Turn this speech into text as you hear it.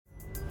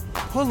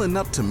Pulling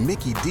up to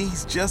Mickey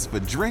D's just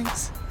for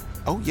drinks?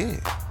 Oh yeah,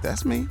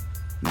 that's me.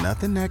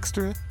 Nothing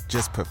extra,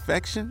 just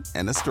perfection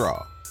and a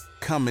straw.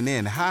 Coming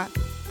in hot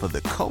for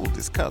the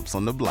coldest cups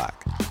on the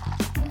block.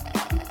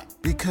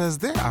 Because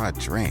there are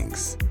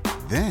drinks.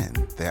 Then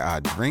there are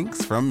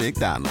drinks from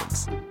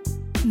McDonald's.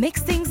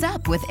 Mix things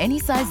up with any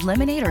size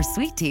lemonade or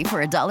sweet tea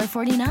for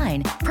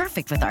 $1.49.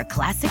 Perfect with our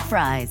classic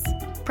fries.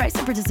 Price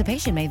and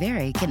participation may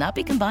vary. Cannot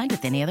be combined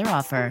with any other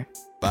offer.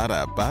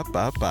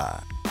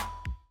 Ba-da-ba-ba-ba.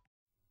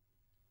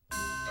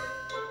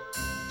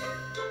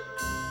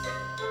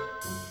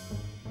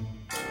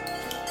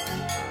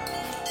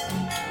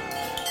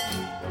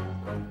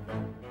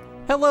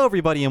 Hello,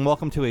 everybody, and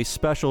welcome to a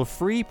special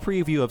free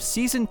preview of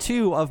Season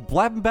 2 of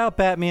Blabbin' Bout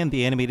Batman,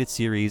 the animated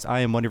series.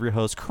 I am one of your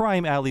hosts,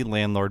 Crime Alley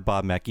landlord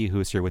Bob Mackey, who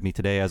is here with me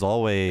today, as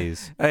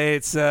always.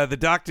 It's the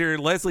Dr.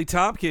 Leslie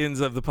Tompkins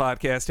of the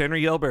podcast,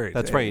 Henry Gilbert.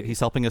 That's right. He's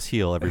helping us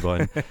heal,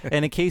 everyone.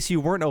 And in case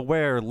you weren't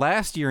aware,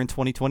 last year in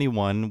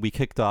 2021, we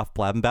kicked off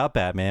Blabbin' Bout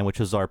Batman,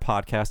 which is our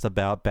podcast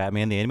about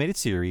Batman, the animated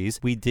series.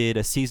 We did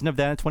a season of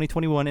that in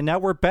 2021, and now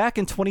we're back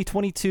in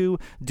 2022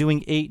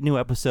 doing 8 new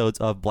episodes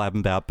of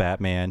Blabbin' Bout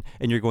Batman,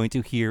 and you're going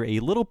to hear a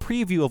little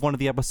preview of one of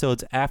the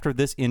episodes after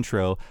this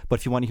intro.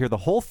 But if you want to hear the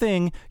whole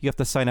thing, you have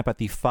to sign up at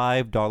the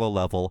 $5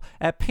 level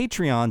at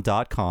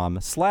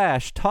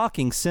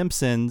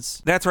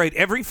patreon.com/TalkingSimpsons. That's right.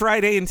 Every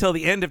Friday until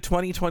the end of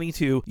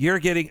 2022, you're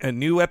getting a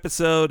new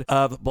episode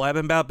of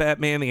Blabbin' Bout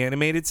Batman, the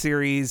animated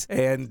series,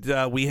 and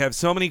we have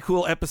so many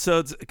cool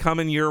episodes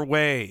coming your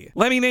way.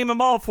 Let me name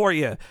them all for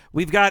you.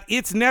 We've got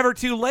It's Never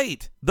Too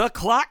Late, The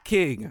Clock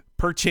King,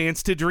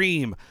 Perchance to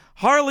Dream,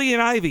 Harley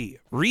and Ivy,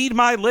 Read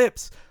My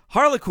Lips,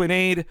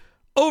 Harlequinade,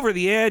 Over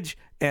the Edge,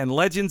 and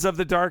Legends of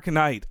the Dark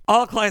Knight.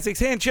 All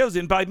classics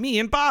hand-chosen by me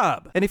and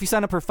Bob. And if you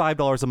sign up for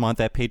 $5 a month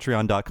at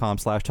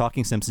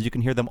patreon.com/TalkingSimpsons, you can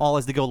hear them all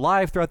as they go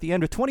live throughout the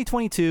end of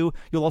 2022.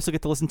 You'll also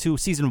get to listen to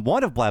Season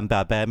 1 of Blabbin'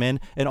 Bout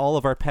Batman and all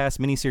of our past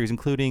miniseries,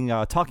 including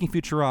Talking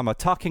Futurama,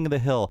 Talking of the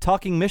Hill,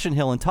 Talking Mission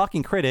Hill, and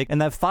Talking Critic. And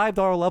that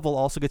 $5 level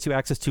also gets you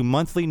access to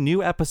monthly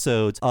new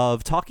episodes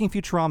of Talking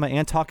Futurama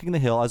and Talking the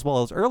Hill, as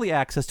well as early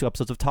access to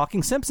episodes of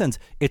Talking Simpsons.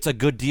 It's a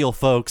good deal,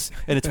 folks,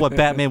 and it's what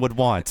Batman would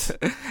want.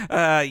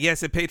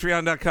 Yes, at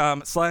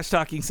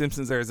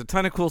patreon.com/TalkingSimpsons. There's a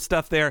ton of cool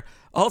stuff there.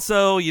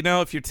 Also, you know,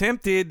 if you're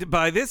tempted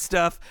by this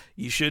stuff,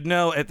 you should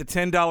know at the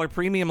 $10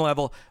 premium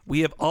level,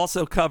 we have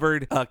also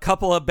covered a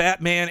couple of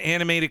Batman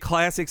animated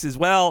classics as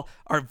well.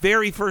 Our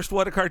very first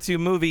What a Cartoon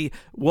movie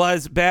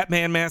was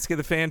Batman Mask of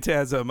the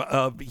Phantasm,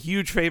 a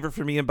huge favorite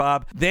for me and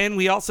Bob. Then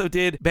we also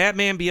did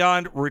Batman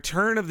Beyond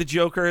Return of the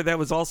Joker. That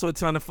was also a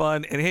ton of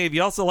fun. And hey, if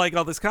you also like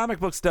all this comic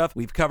book stuff,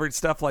 we've covered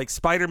stuff like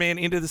Spider-Man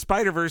Into the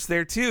Spider-Verse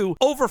there too.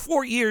 Over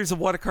 4 years of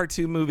What a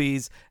Cartoon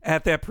movies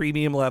at that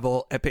premium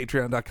level at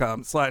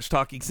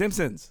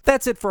patreon.com/TalkingSimpsons.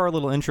 That's it for our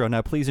little intro.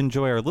 Now please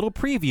enjoy our little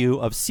preview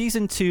of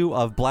Season 2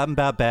 of Blabbin'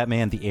 Bout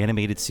Batman, the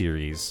animated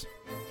series.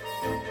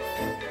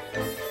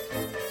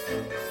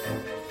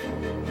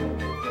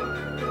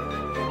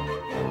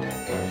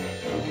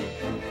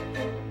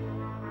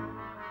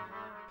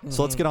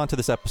 So let's get on to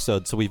this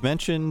episode. So we've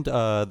mentioned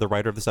the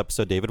writer of this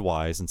episode, David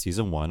Wise, in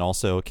Season 1.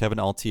 Also, Kevin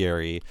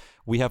Altieri.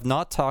 We have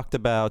not talked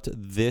about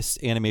this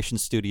animation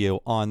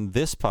studio on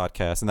this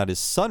podcast, and that is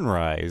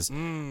Sunrise.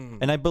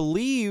 And I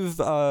believe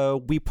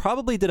we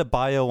probably did a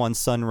bio on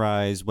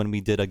Sunrise when we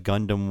did a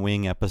Gundam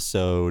Wing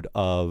episode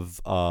of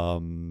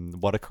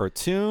What a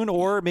Cartoon,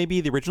 or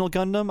maybe the original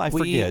Gundam. I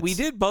forget. We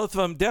did both of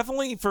them.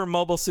 Definitely for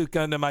Mobile Suit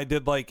Gundam, I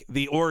did like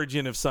the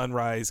origin of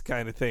Sunrise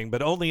kind of thing,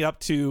 but only up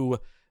to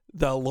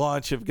the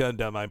launch of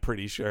Gundam, I'm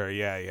pretty sure.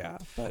 Yeah.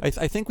 But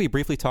I think we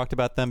briefly talked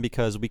about them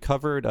because we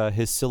covered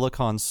his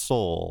Silicon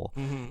Soul.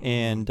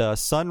 And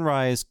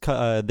Sunrise,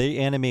 they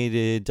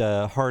animated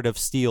Heart of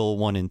Steel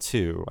 1 and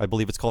 2. I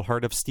believe it's called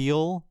Heart of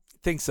Steel.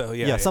 Think so,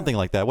 yeah. Yeah, something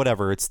like that.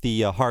 Whatever. It's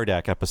the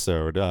Hardak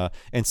episode.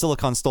 And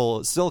Silicon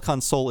Soul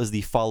is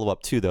the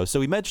follow-up to those. So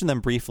we mentioned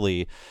them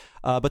briefly.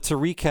 But to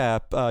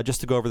recap,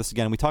 just to go over this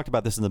again, we talked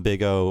about this in the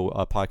Big O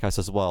podcast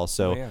as well.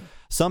 So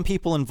some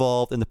people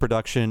involved in the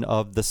production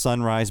of the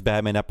Sunrise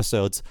Batman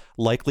episodes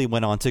likely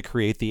went on to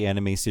create the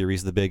anime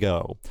series The Big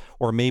O.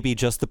 Or maybe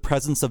just the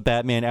presence of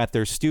Batman at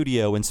their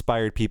studio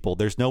inspired people.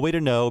 There's no way to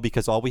know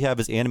because all we have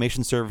is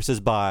animation services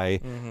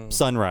by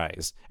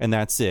Sunrise. And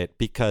that's it.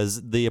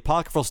 Because the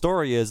apocryphal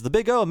story is The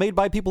Big O made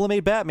by people who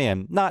made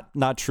Batman.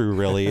 Not true,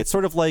 really. It's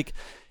sort of like...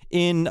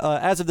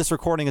 as of this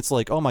recording, it's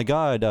like, oh my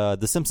god,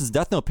 the Simpsons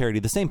Death Note parody.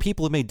 The same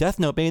people who made Death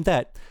Note made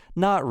that.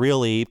 Not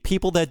really.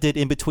 People that did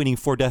In-Betweening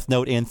for Death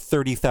Note and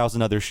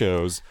 30,000 other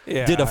shows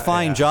did a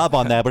fine job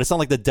on that, but it's not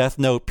like the Death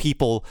Note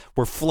people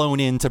were flown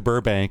into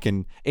Burbank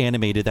and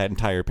animated that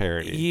entire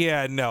parody.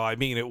 Yeah, no, I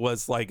mean, it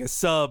was like a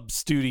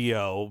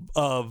sub-studio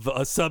of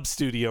a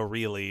sub-studio,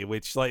 really,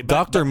 which like...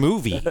 Dr.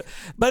 Movie.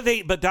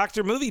 But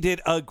Dr. Movie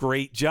did a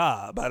great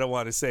job. I don't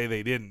want to say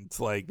they didn't.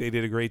 Like, they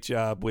did a great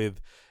job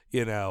with...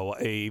 you know,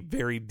 a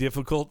very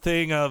difficult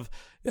thing of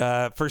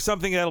for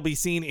something that'll be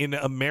seen in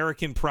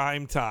American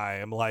prime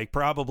time, like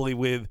probably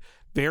with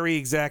very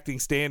exacting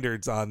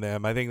standards on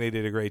them. I think they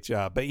did a great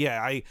job. But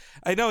yeah,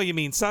 I know what you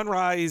mean.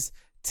 Sunrise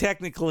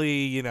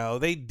technically,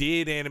 they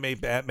did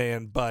animate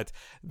Batman, but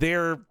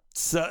their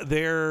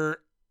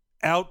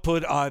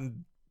output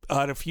on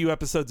a few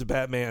episodes of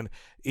Batman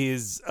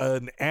is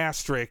an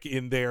asterisk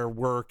in their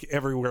work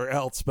everywhere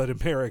else but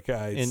America,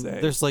 I'd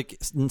say. There's like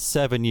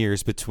 7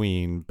 years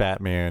between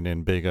Batman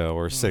and Big O,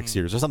 or 6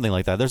 years or something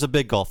like that. There's a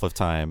big gulf of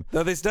time.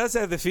 Though this does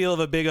have the feel of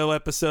a Big O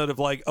episode of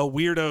like a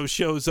weirdo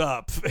shows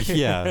up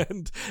yeah.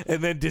 and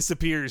then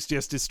disappears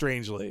just as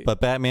strangely. But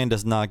Batman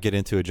does not get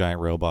into a giant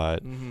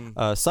robot.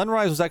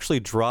 Sunrise was actually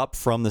dropped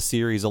from the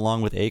series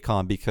along with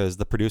ACOM because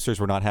the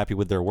producers were not happy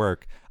with their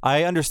work.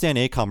 I understand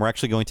ACOM. We're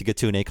actually going to get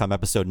to an ACOM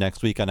episode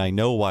next week, and I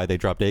know why they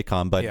dropped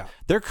ACOM, but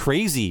they're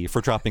crazy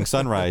for dropping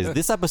Sunrise.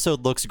 This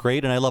episode looks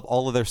great, and I love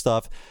all of their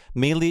stuff.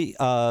 Mainly,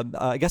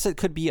 I guess it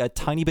could be a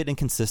tiny bit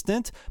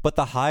inconsistent, but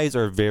the highs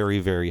are very,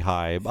 very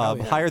high.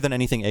 Higher than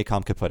anything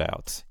ACOM could put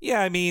out.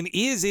 Yeah, I mean,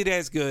 is it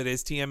as good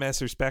as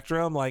TMS or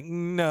Spectrum? Like,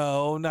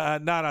 no,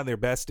 not on their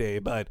best day,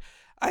 but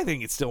I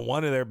think it's still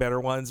one of their better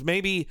ones.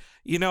 Maybe,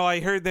 I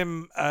heard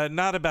them,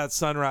 not about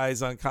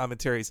Sunrise on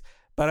commentaries,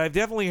 but I've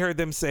definitely heard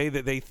them say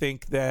that they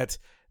think that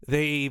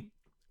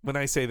when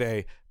I say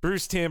they,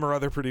 Bruce Timm or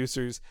other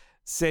producers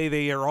say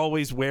they are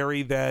always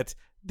wary that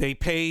they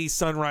pay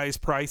Sunrise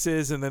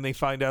prices and then they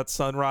find out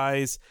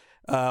Sunrise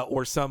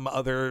or some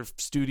other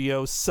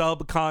studio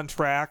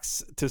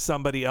subcontracts to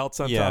somebody else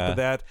on top of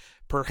that.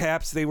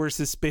 Perhaps they were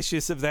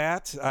suspicious of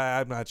that.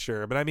 I'm not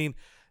sure. But I mean,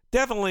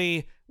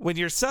 definitely when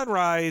you're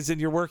Sunrise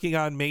and you're working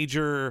on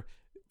major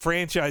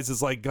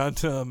franchises like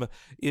Gundam,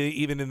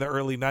 even in the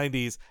early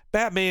 90s,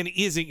 Batman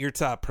isn't your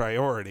top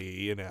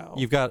priority,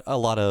 You've got a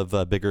lot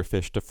of bigger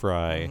fish to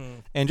fry.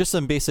 And just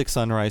some basic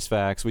Sunrise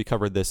facts. We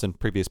covered this in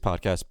previous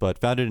podcasts, but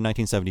founded in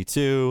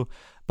 1972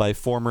 by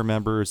former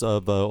members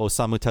of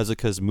Osamu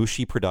Tezuka's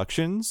Mushi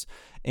Productions.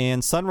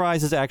 And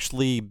Sunrise is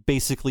actually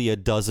basically a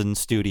dozen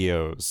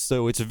studios.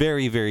 So it's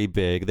very, very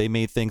big. They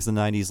made things in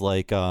the 90s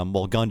like,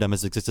 Gundam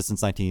has existed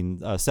since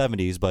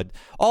 1970s, but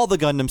all the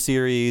Gundam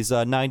series,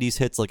 90s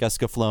hits like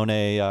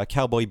Escaflowne,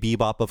 Cowboy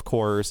Bebop, of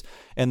course,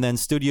 and then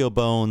Studio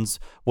Bones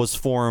was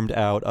formed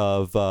out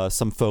of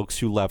some folks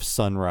who left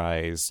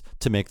Sunrise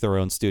to make their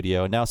own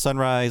studio. Now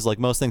Sunrise, like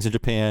most things in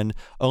Japan,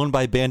 owned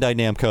by Bandai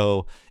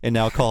Namco and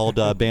now called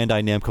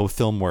Bandai Namco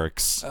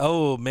Filmworks.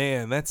 Oh,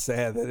 man, that's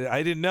sad.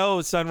 I didn't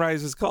know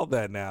Sunrise was called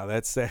that now.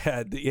 That's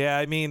sad. Yeah,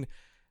 I mean,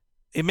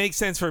 it makes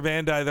sense for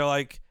Bandai. They're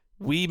like,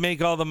 we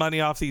make all the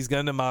money off these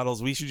Gundam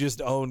models. We should just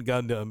own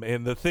Gundam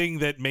and the thing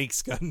that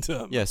makes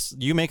Gundam. Yes,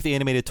 you make the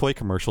animated toy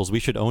commercials. We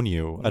should own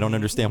you. I don't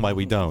understand why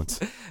we don't.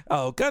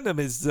 Oh, Gundam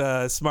is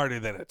smarter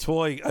than a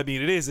toy. I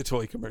mean, it is a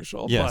toy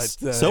commercial. Yes,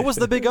 but, so was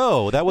the Big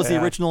O. That was the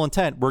original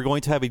intent. We're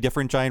going to have a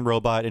different giant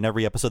robot in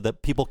every episode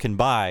that people can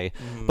buy.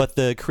 But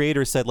the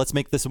creator said, let's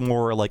make this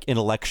more like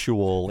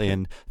intellectual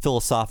and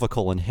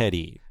philosophical and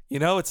heady.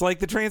 It's like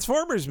the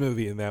Transformers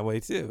movie in that way,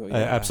 too. Yeah.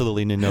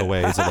 Absolutely in no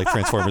way is it like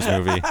Transformers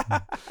movie.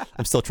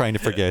 I'm still trying to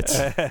forget.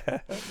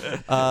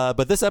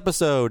 But this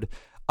episode,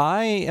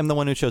 I am the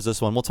one who chose this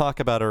one. We'll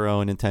talk about our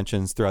own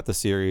intentions throughout the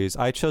series.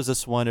 I chose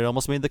this one. It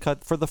almost made the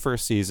cut for the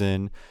first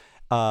season.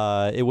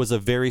 It was a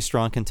very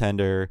strong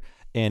contender.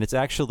 And it's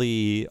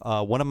actually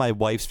one of my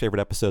wife's favorite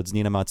episodes,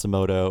 Nina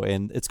Matsumoto,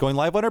 and it's going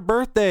live on her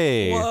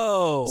birthday.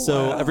 Whoa.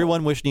 So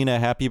everyone wish Nina a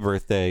happy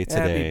birthday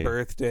today. Happy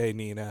birthday,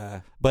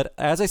 Nina. But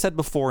as I said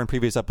before in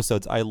previous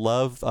episodes, I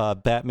love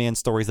Batman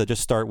stories that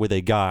just start with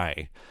a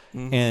guy.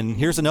 And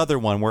here's another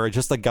one where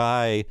just a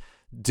guy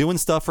doing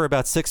stuff for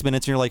about 6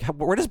 minutes, and you're like,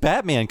 where does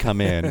Batman come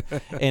in?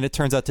 And it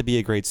turns out to be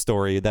a great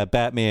story that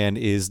Batman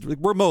is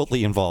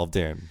remotely involved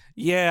in.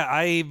 Yeah,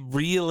 I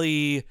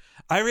really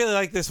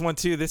like this one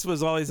too. This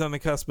was always on the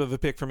cusp of a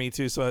pick for me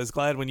too, so I was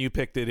glad when you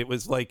picked it. It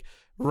was like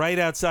right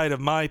outside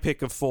of my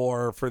pick of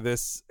 4 for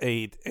this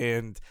 8.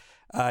 And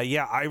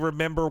I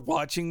remember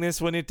watching this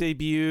when it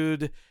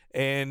debuted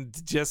and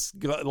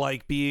just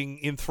like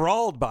being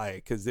enthralled by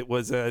it because it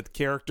was a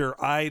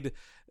character I'd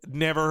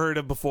never heard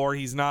of before.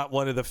 He's not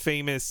one of the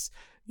famous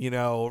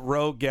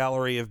rogue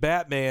gallery of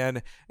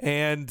Batman,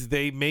 and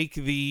they make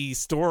the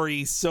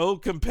story so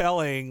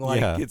compelling.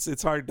 Like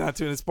it's hard not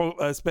to,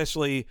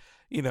 especially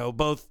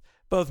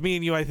both me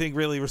and you, I think,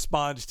 really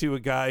respond to a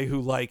guy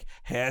who like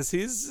has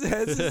his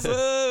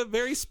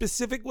very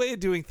specific way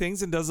of doing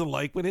things and doesn't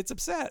like when it's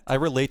upset. I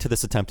relate to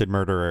this attempted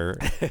murderer.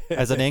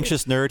 As an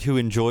anxious nerd who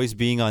enjoys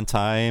being on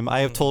time, I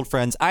have told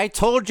friends, I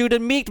told you to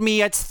meet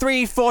me at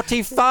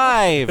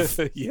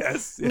 3:45.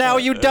 Yes. Now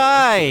you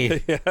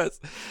die. Yes.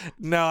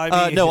 No,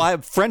 I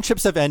mean...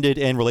 friendships have ended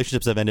and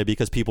relationships have ended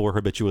because people were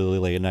habitually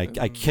late, and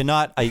I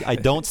cannot, I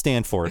don't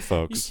stand for it,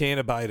 folks. You can't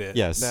abide it.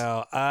 Yes.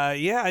 No.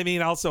 I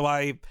mean, also,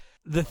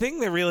 the thing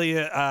that really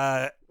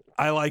I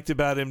liked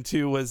about him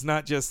too was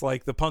not just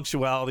like the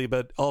punctuality,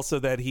 but also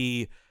that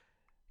he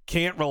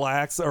can't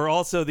relax, or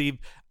also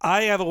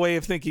I have a way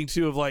of thinking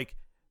too of like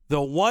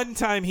the one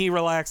time he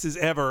relaxes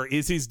ever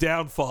is his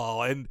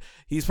downfall. And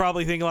he's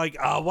probably thinking like,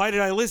 why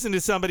did I listen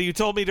to somebody who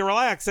told me to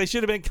relax? I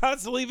should have been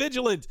constantly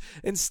vigilant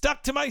and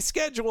stuck to my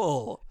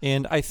schedule.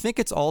 And I think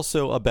it's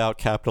also about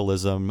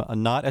capitalism,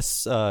 not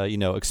as,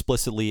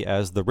 explicitly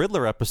as the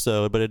Riddler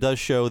episode, but it does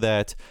show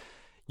that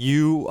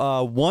you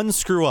one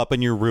screw up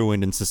and you're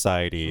ruined in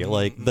society.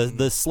 Like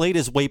the slate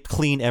is wiped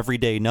clean every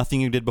day. Nothing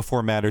you did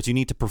before matters. You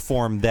need to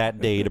perform that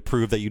day to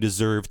prove that you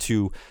deserve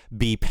to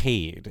be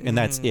paid, and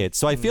that's it.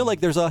 So I feel like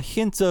there's a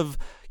hint of,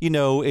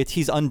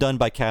 he's undone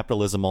by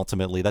capitalism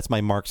ultimately. That's my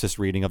Marxist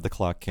reading of the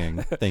Clock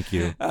King. Thank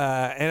you.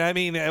 And I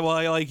mean,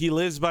 he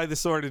lives by the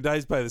sword and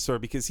dies by the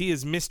sword because he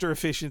is Mr.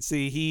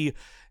 Efficiency.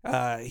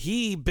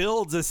 He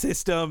builds a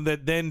system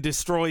that then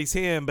destroys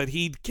him, but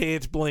he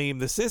can't blame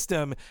the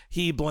system.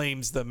 He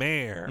blames the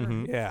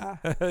mayor. Yeah.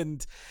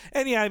 and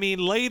yeah, I mean,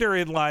 later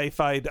in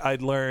life,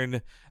 I'd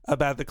learn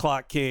about the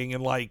Clock King,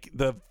 and like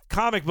the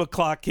comic book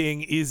Clock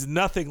King is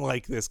nothing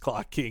like this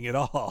Clock King at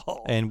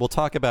all. And we'll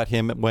talk about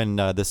him when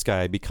this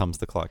guy becomes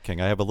the Clock King.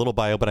 I have a little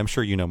bio, but I'm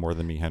sure you know more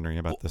than me, Henry,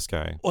 about this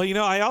guy. Well,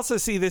 I also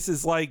see this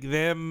as like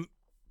them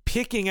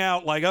picking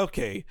out like,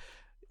 okay,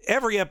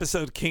 every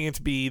episode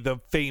can't be the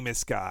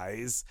famous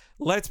guys.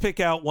 Let's pick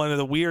out one of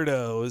the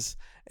weirdos.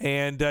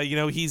 And,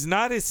 he's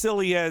not as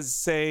silly as,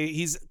 say,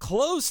 he's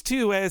close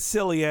to as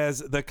silly as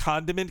the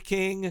Condiment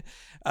King,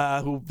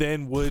 who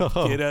then would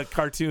get a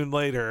cartoon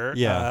later.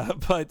 Yeah.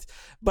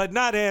 But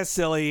not as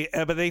silly.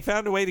 But they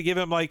found a way to give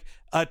him, like,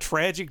 a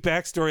tragic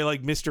backstory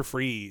like Mr.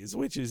 Freeze,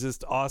 which is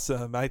just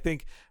awesome. I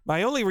think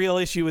my only real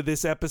issue with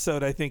this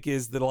episode,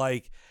 is that,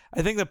 like,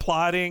 I think the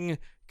plotting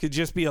could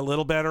just be a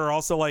little better.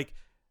 Also, like,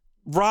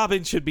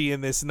 Robin should be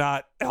in this,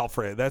 not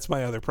Alfred. That's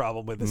my other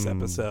problem with this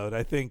episode.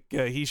 I think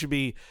he should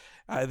be...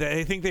 I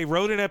think they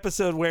wrote an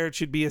episode where it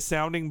should be a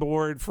sounding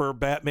board for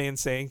Batman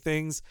saying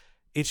things.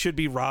 It should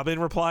be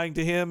Robin replying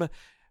to him.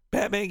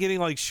 Batman getting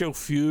like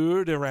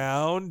chauffeured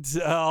around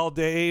all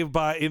day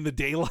in the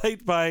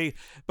daylight by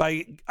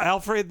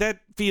Alfred,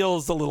 that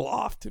feels a little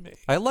off to me.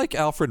 I like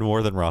Alfred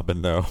more than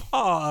Robin, though.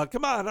 Oh,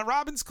 come on.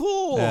 Robin's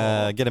cool.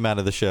 Get him out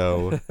of the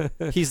show.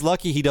 He's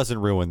lucky he doesn't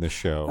ruin this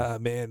show.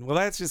 Man. Well,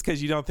 that's just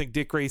because you don't think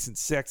Dick Grayson's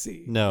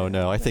sexy.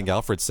 No. I think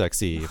Alfred's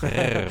sexy.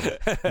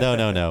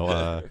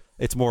 No.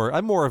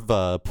 I'm more of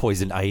a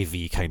Poison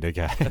Ivy kind of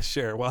guy.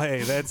 Sure. Well,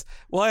 hey,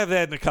 we'll have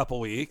that in a couple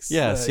weeks.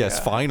 Yes,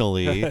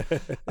 finally.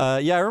 I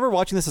remember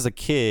watching this as a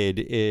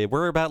kid.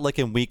 We're about like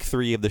in week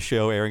 3 of the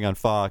show airing on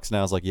Fox, and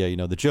I was like,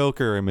 the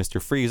Joker and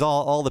Mr. Freeze,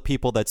 all the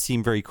people that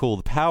seem very cool,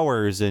 the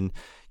powers and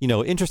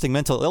interesting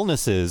mental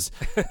illnesses.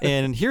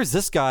 And here's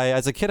this guy.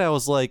 As a kid, I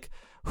was like,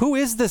 who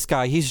is this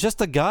guy? He's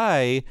just a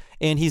guy,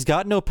 and he's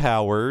got no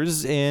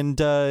powers. And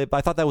I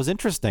thought that was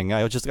interesting.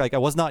 I was just like, I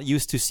was not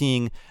used to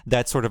seeing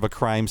that sort of a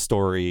crime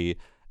story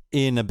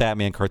in a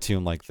Batman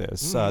cartoon like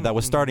this. That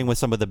was starting with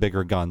some of the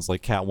bigger guns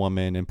like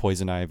Catwoman and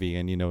Poison Ivy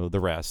and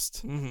the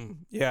rest.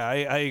 Yeah,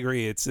 I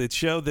agree. It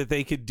showed that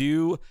they could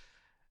do.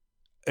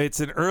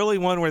 It's an early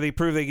one where they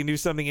prove they can do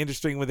something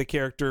interesting with a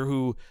character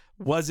who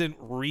wasn't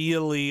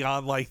really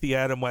on like the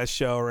Adam West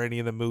show or any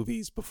of the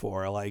movies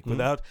before. Like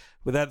without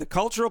the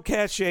cultural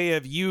cachet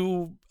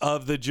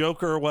of the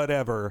Joker or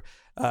whatever,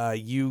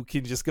 you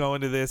can just go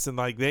into this and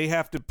like they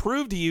have to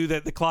prove to you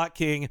that the Clock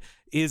King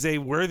is a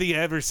worthy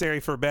adversary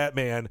for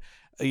Batman.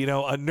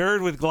 A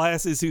nerd with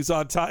glasses who's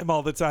on time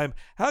all the time.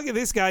 How can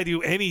this guy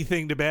do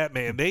anything to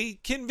Batman? They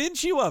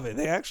convince you of it.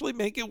 They actually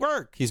make it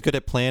work. He's good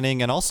at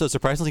planning and also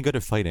surprisingly good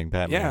at fighting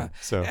Batman. Yeah.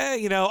 So,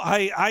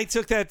 I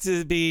took that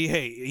to be,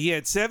 hey, he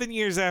had 7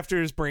 years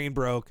after his brain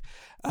broke.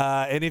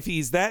 And if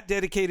he's that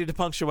dedicated to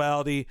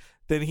punctuality,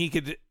 then he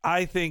could,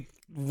 I think,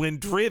 when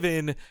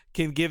driven,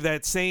 can give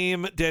that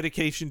same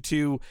dedication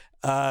to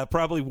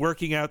probably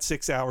working out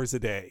 6 hours a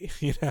day,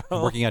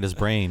 working out his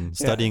brain,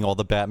 studying all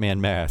the Batman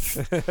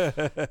math.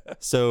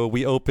 So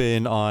we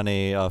open on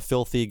a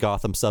filthy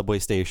Gotham subway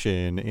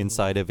station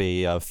inside of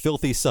a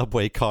filthy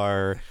subway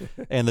car,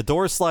 and the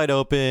doors slide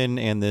open,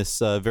 and this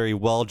very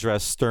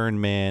well-dressed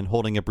stern man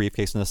holding a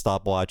briefcase and a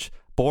stopwatch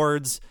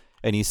boards.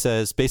 And he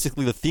says,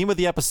 basically, the theme of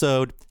the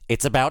episode,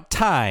 it's about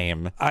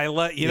time.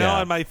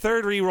 On my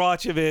third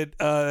rewatch of it,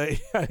 I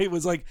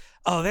was like,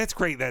 oh, that's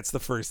great. That's the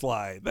first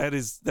line. That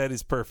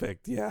is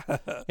perfect. Yeah.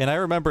 And I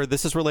remember,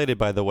 this is related,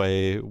 by the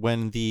way,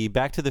 when the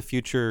Back to the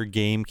Future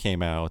game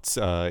came out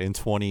in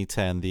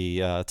 2010,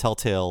 the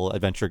Telltale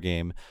adventure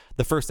game,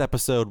 the first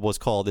episode was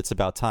called It's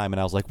About Time. And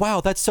I was like, wow,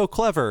 that's so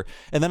clever.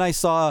 And then I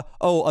saw,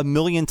 a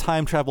million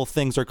time travel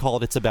things are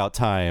called It's About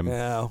Time.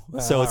 Yeah,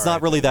 so it's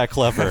not really that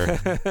clever.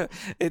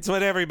 It's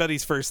what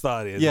everybody's first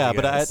thought is. Yeah,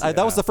 but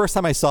that was the first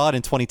time I saw it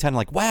in 2010.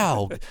 Like,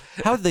 wow,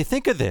 how did they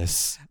think of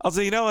this?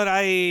 Also,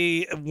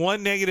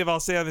 one negative I'll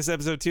say on this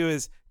episode too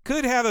is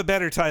could have a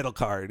better title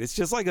card. It's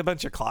just like a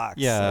bunch of clocks.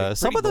 Yeah, like,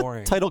 some of the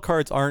boring. title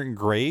cards aren't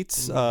great.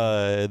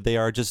 They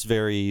are just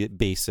very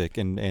basic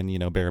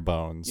and bare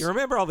bones. You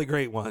remember all the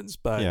great ones,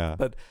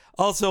 but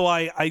also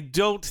I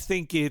don't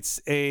think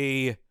it's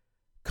a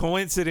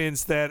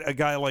coincidence that a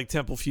guy like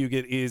Temple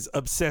Fugit is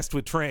obsessed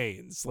with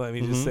trains. Let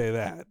me just say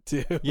that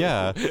too.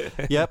 Yeah.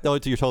 Yep. No,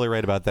 you're totally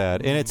right about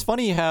that. And it's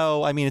funny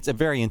how, I mean, it's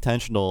very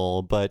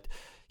intentional, but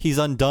he's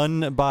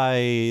undone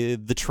by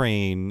the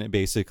train,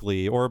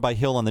 basically, or by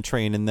Hill on the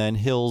train, and then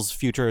Hill's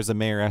future as a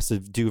mayor has to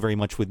do very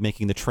much with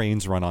making the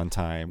trains run on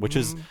time, which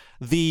is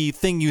the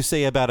thing you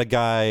say about a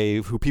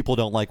guy who people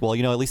don't like. Well,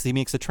 at least he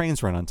makes the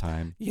trains run on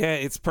time. Yeah,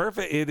 it's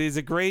perfect. It is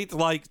a great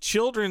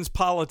children's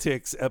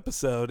politics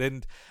episode,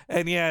 and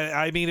yeah,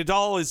 I mean, it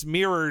all is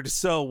mirrored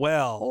so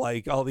well,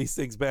 like all these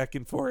things back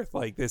and forth,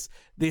 like this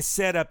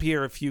setup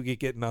here of Fugit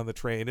getting on the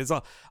train is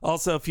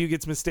also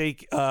Fugit's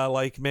mistake,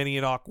 like many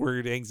an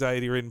awkward,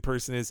 anxiety-ridden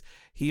person is.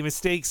 He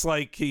mistakes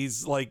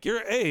he's like,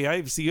 hey,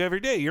 I see you every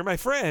day. You're my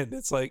friend.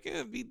 It's like,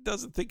 he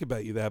doesn't think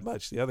about you that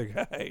much, the other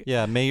guy.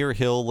 Yeah, Mayor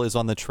Hill is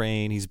on the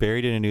train. He's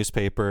buried in a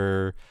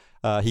newspaper.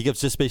 He gives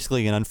just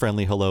basically an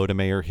unfriendly hello to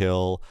Mayor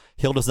Hill.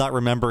 Hill does not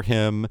remember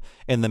him,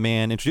 and the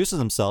man introduces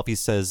himself. He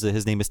says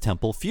his name is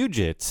Temple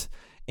Fugit,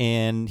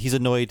 and he's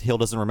annoyed Hill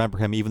doesn't remember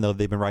him, even though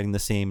they've been riding the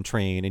same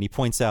train. And he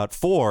points out,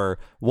 for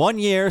 1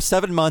 year,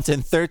 7 months,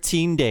 and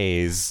 13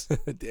 days.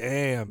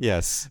 Damn.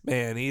 Yes.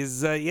 Man,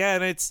 he's,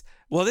 and it's...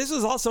 Well, this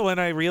was also when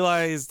I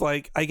realized,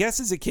 I guess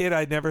as a kid,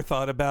 I'd never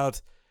thought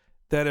about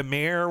that a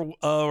mayor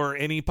or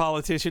any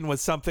politician was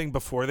something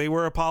before they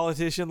were a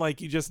politician.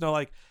 You just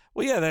know,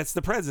 well, yeah, that's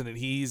the president.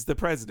 He's the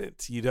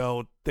president. You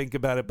don't think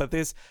about it. But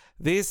this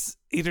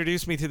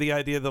introduced me to the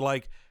idea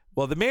that,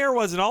 well, the mayor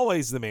wasn't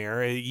always the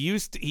mayor. He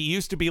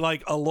used to be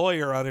a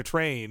lawyer on a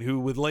train who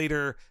would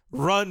later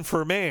run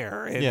for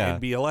mayor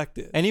and be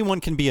elected. Anyone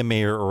can be a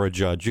mayor or a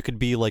judge. You could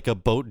be a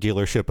boat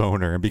dealership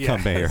owner and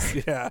become mayor.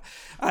 Yeah.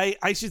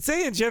 I should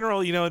say in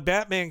general, in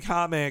Batman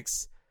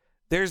comics,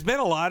 there's been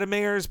a lot of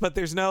mayors, but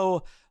there's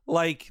no,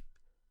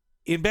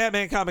 in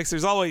Batman comics,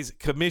 there's always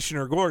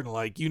Commissioner Gordon.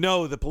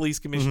 The police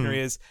commissioner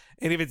is.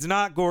 And if it's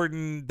not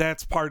Gordon,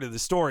 that's part of the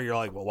story. You're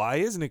like, well, why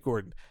isn't it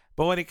Gordon?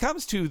 But when it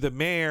comes to the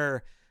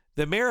mayor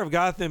of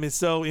Gotham is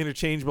so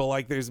interchangeable.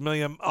 There's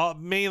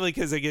mainly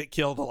because they get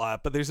killed a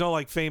lot, but there's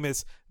no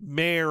famous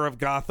mayor of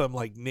Gotham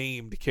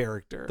named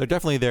character. They're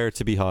definitely there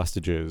to be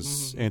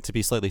hostages and to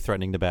be slightly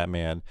threatening to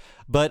Batman.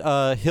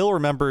 But Hill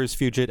remembers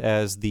Fugit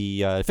as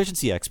the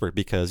efficiency expert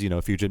because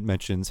Fugit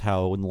mentions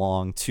how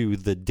long to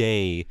the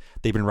day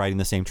they've been riding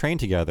the same train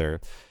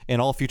together,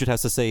 and all Fugit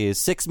has to say is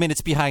 6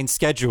 minutes behind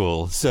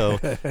schedule. So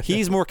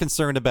he's more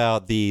concerned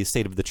about the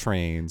state of the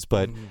trains.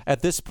 But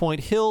at this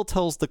point, Hill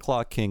tells the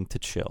Clock King to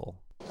chill.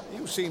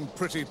 You seem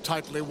pretty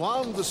tightly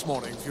wound this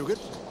morning, Fugit.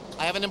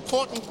 I have an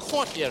important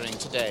court hearing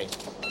today.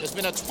 There's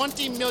been a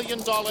 $20 million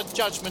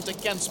judgment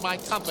against my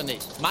company.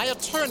 My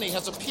attorney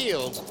has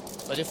appealed,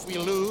 but if we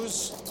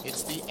lose,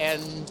 it's the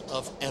end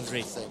of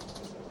everything.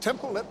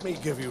 Temple, let me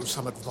give you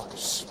some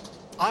advice.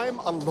 I'm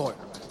a lawyer.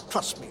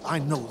 Trust me, I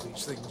know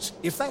these things.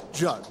 If that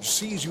judge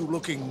sees you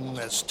looking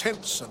as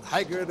tense and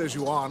haggard as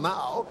you are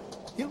now,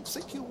 he'll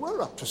think you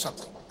were up to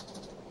something.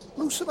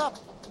 Loosen up.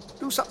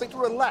 Do something to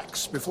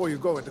relax before you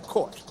go into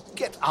court.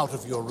 Get out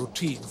of your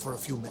routine for a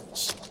few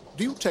minutes.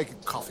 Do you take a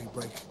coffee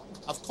break?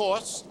 Of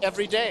course,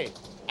 every day,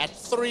 at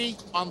 3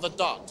 on the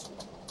dot.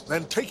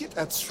 Then take it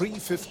at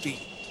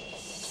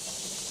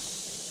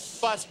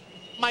 3:15. But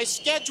my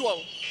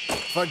schedule...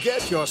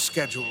 Forget your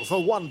schedule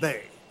for one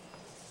day.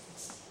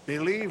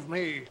 Believe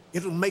me,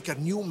 it'll make a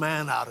new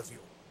man out of you.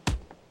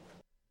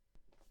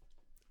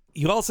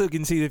 You also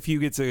can see that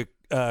Fugit's a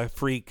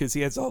freak because he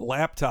has a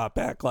laptop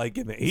back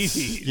in the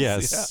 80s.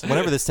 Yes. Yeah.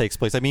 Whenever this takes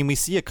place. I mean, we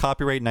see a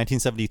copyright in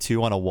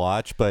 1972 on a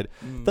watch, but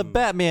the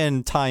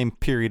Batman time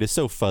period is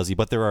so fuzzy,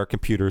 but there are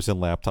computers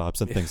and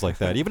laptops and things like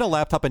that. Even a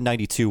laptop in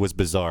 92 was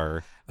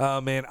bizarre.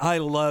 Oh, man. I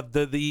love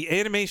the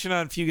animation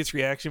on Fugit's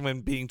reaction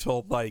when being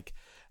told,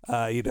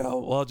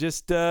 well,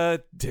 just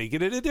take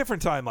it at a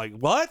different time.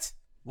 What?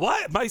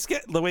 What?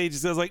 The way he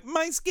just says,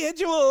 my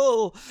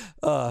schedule.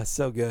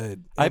 So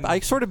good. I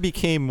sort of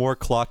became more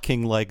Clock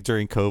King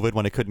during COVID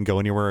when I couldn't go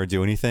anywhere or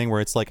do anything,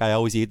 where it's I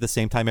always eat at the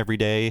same time every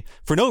day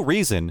for no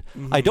reason.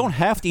 I don't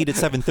have to eat at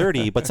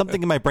 7:30, but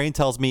something in my brain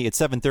tells me it's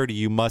 7:30,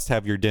 you must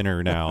have your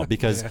dinner now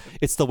because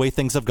it's the way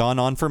things have gone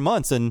on for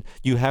months, and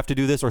you have to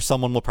do this or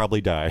someone will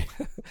probably die.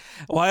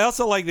 Well, I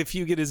also like that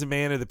Fugit is a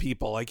man of the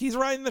people. He's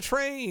riding the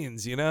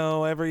trains,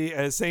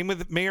 same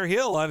with Mayor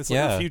Hill, honestly,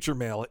 the future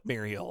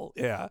Mayor Hill.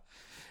 Yeah.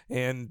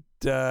 And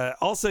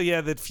also,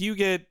 that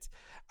Fugit,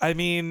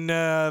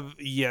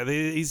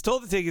 he's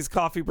told to take his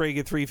coffee break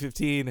at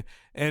 3:15,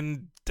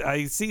 and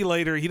I see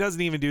later he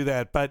doesn't even do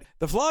that. But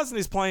the flaws in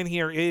his plan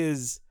here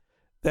is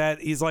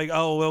that he's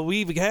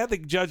we've had the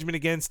judgment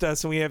against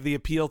us and we have the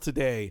appeal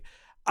today.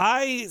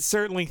 I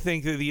certainly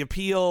think that the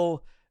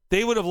appeal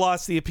they would have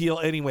lost the appeal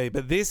anyway,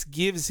 but this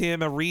gives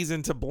him a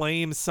reason to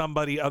blame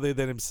somebody other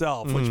than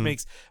himself,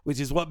 which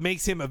is what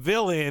makes him a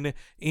villain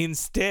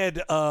instead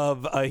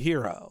of a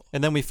hero.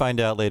 And then we find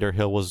out later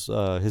Hill was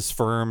his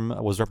firm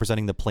was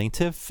representing the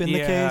plaintiff in the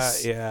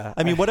case. Yeah.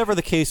 I mean, whatever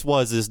the case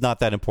was is not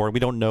that important. We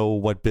don't know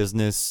what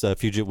business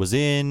Fugit was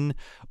in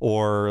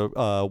or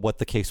what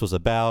the case was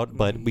about,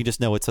 but we just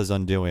know it's his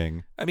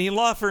undoing. I mean,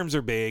 law firms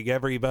are big.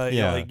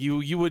 Everybody, like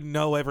you wouldn't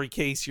know every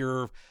case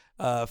your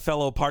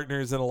fellow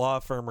partners in a law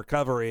firm are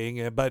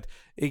covering, but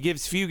it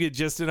gives Fugit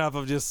just enough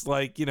of just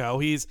like,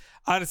 he's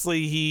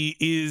honestly, he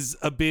is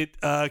a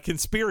bit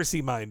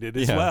conspiracy minded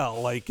as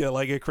well, like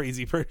a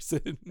crazy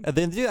person. And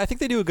then I think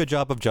they do a good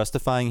job of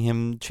justifying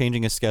him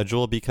changing his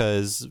schedule,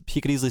 because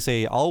he could easily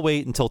say, I'll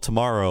wait until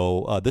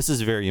tomorrow. This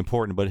is very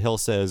important. But Hill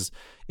says,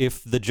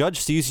 if the judge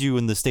sees you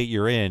in the state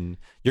you're in,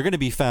 you're going to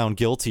be found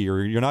guilty or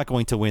you're not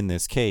going to win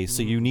this case.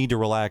 So you need to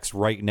relax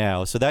right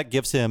now. So that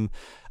gives him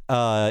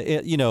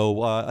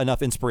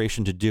enough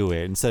inspiration to do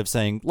it instead of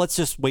saying, let's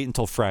just wait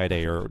until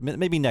Friday or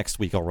maybe next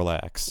week I'll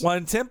relax. Well,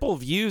 and Temple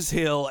views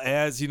Hill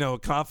as, a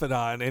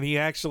confidant, and he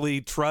actually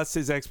trusts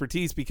his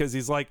expertise because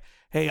he's like,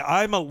 hey,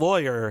 I'm a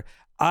lawyer.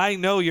 I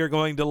know you're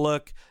going to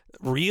look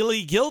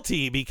really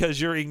guilty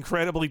because you're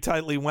incredibly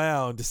tightly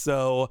wound.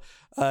 So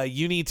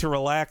you need to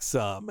relax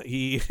some.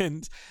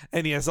 And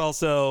yes,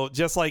 also,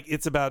 just like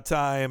It's About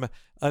Time,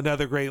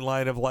 another great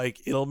line of like,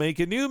 it'll make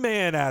a new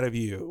man out of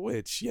you,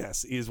 which,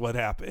 yes, is what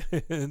happens.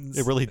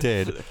 It really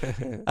did.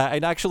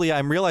 And actually,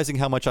 I'm realizing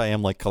how much I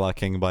am like Clock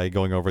King by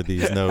going over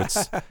these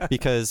notes,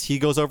 because he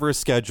goes over his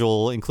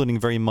schedule, including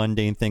very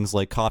mundane things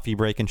like coffee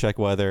break and check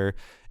weather.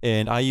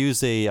 And I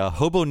use a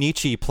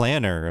Hobonichi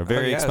planner, a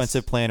very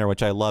expensive planner,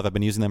 which I love. I've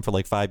been using them for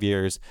like 5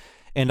 years.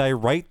 And I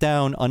write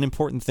down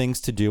unimportant things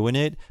to do in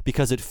it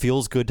because it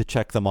feels good to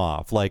check them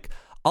off. Like,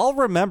 I'll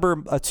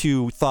remember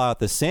to thaw out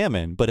the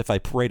salmon, but if I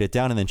write it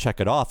down and then check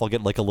it off, I'll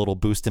get like a little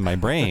boost in my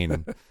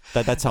brain.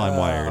 That's how I'm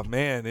wired. Oh,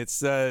 man,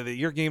 it's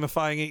you're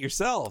gamifying it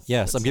yourself.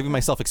 Yes, I'm giving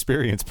myself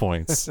experience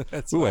points.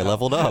 Ooh, I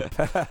leveled up.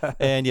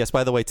 And yes,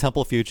 by the way,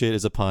 Temple Fugit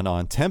is a pun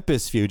on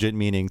Tempus Fugit,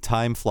 meaning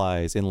time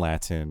flies in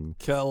Latin.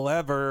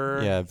 Clever.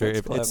 Yeah,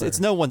 very.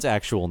 It's no one's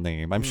actual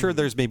name. I'm sure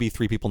there's maybe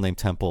 3 people named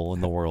Temple in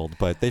the world,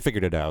 but they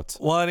figured it out.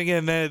 Well, and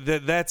again,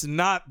 that's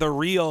not the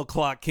real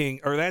Clock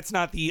King, or that's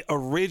not the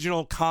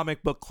original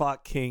comic book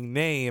Clock King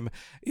name.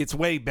 It's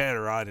way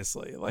better,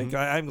 honestly. Like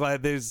I'm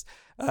glad there's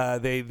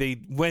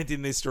they went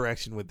in this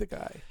direction with the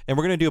guy. And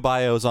we're going to do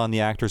bios on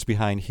the actors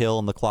behind Hill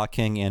and the Clock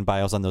King and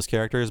bios on those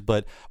characters.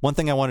 But one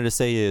thing I wanted to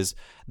say is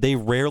they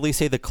rarely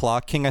say the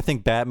Clock King. I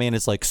think Batman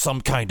is like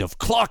some kind of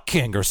Clock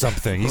King or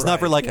something. He's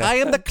never like, I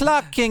am the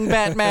Clock King,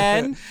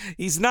 Batman.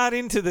 He's not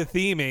into the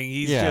theming.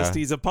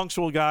 He's a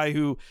punctual guy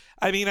who,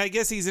 I mean, I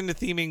guess he's into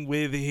theming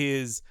with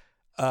his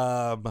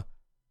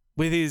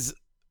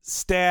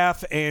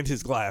staff and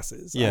his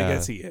glasses. I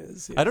guess he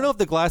is. I don't know if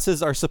the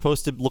glasses are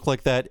supposed to look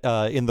like that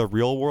in the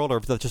real world, or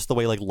if that's just the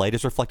way like light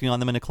is reflecting on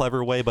them in a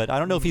clever way, but I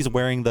don't know if he's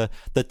wearing the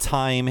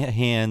time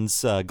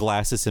hands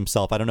glasses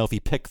himself. I don't know if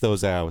he picked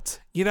those out.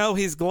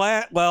 His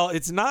well,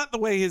 it's not the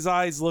way his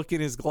eyes look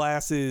in his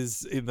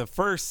glasses in the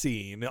first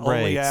scene,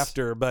 only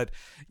after, but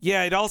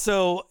yeah, it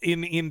also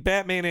in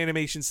Batman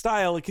animation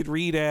style, it could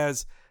read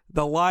as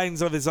the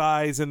lines of his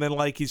eyes and then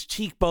like his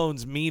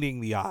cheekbones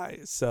meeting the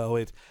eyes. So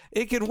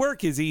it could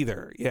work as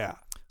either. Yeah.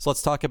 So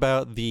let's talk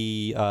about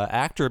the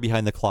actor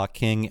behind the Clock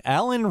King,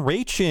 Alan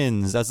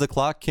Rachins as the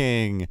Clock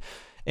King.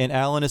 And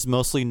Alan is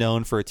mostly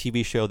known for a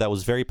TV show that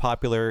was very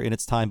popular in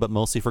its time, but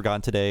mostly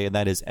forgotten today, and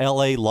that is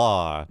L.A.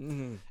 Law.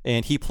 Mm-hmm.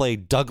 And he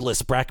played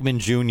Douglas Brackman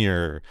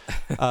Jr.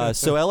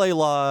 So L.A.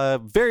 Law,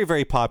 very,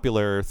 very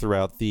popular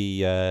throughout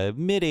the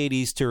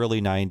mid-'80s to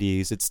early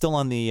 90s. It's still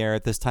on the air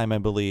at this time, I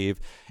believe.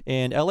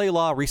 And L.A.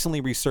 Law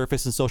recently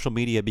resurfaced in social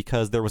media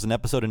because there was an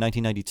episode in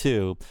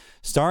 1992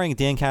 starring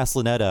Dan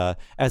Castellaneta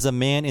as a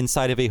man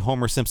inside of a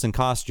Homer Simpson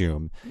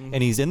costume. Mm-hmm.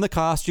 And he's in the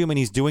costume and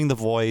he's doing the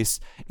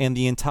voice, and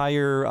the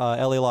entire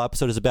L.A. Law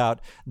episode is about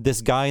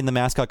this guy in the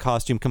mascot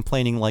costume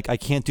complaining like, I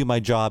can't do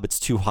my job, it's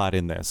too hot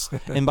in this.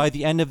 And by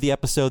the end of the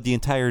episode, the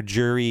entire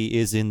jury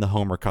is in the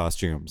Homer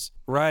costumes.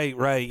 Right.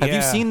 Have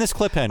you seen this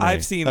clip, Henry?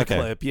 I've seen the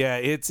clip. Yeah,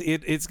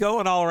 it's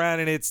going all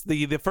around, and it's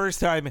the first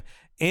time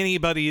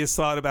anybody has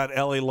thought about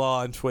L.A.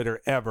 Law on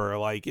Twitter ever.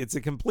 Like, it's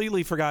a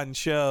completely forgotten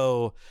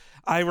show.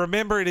 I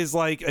remember it as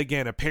like,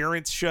 again, a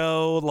parents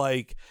show.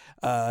 Like,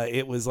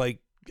 it was like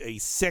a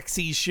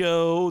sexy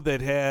show that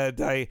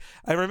had I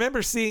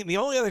remember seeing, the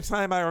only other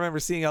time I remember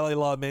seeing L.A.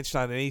 Law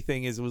mentioned on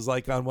anything is it was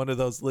like on one of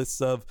those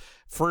lists of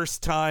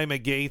first time a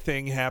gay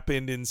thing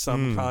happened in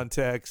some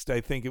context.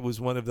 I think it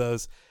was one of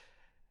those.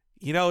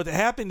 It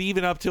happened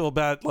even up to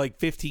about like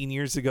 15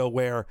 years ago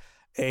where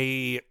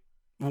an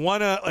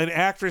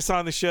actress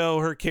on the show,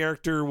 her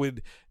character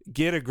would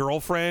get a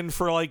girlfriend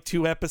for like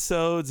 2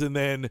 episodes and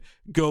then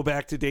go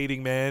back to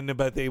dating men,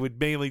 but they would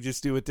mainly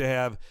just do it to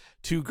have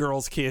two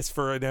girls kiss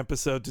for an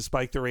episode to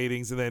spike the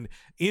ratings, and then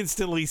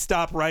instantly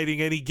stop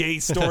writing any gay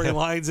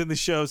storylines in the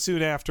show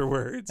soon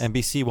afterwards.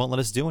 NBC won't let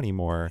us do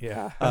anymore.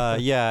 Yeah.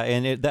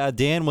 And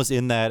Dan was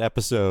in that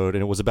episode,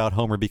 and it was about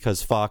Homer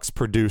because Fox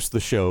produced the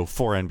show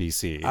for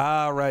NBC.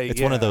 Right.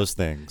 It's one of those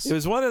things. It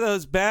was one of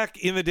those back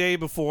in the day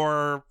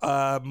before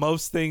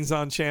most things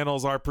on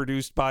channels are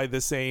produced by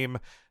the same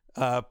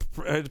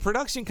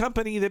production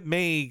company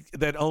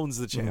that owns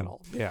the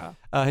channel. Yeah.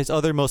 His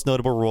other most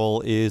notable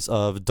role is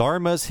of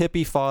Dharma's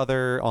hippie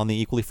father on the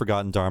equally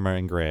forgotten Dharma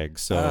and Greg.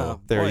 So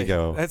there you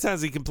go. That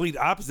sounds the complete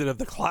opposite of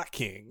the Clock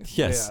King.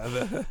 Yes.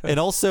 Yeah. And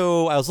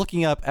also, I was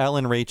looking up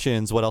Alan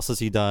Rachins. What else has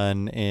he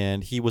done?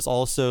 And he was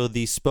also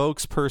the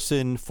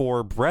spokesperson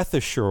for Breath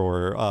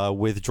Assure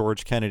with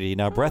George Kennedy.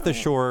 Now, Breath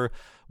Assure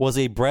was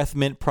a breath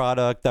mint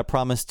product that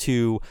promised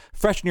to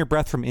freshen your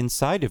breath from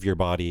inside of your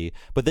body,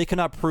 but they could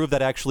not prove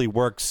that actually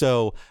worked.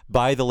 So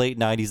by the late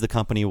 90s, the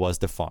company was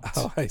defunct.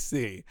 Oh, I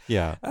see.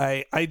 Yeah.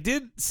 I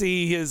did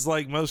see his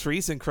most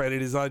recent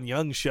credit is on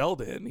Young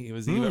Sheldon. He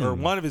was or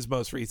one of his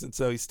most recent,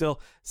 so he's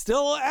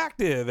still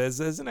active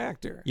as an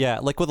actor. Yeah,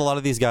 like with a lot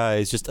of these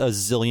guys, just a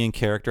zillion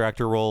character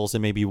actor roles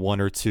and maybe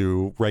one or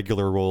two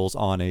regular roles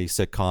on a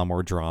sitcom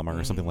or drama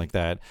or something like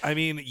that. I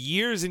mean,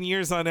 years and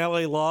years on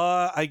LA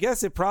Law. I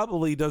guess it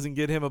probably doesn't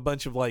get him a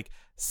bunch of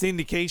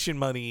syndication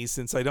money,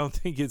 since I don't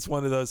think it's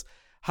one of those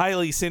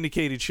highly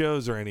syndicated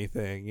shows or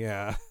anything.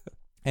 Yeah.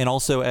 And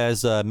also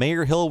as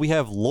Mayor Hill, we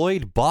have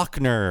Lloyd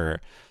Bachner.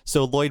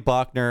 So Lloyd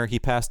Bachner, he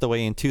passed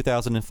away in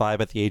 2005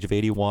 at the age of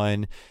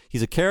 81.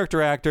 He's a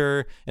character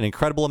actor, an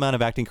incredible amount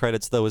of acting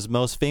credits, though his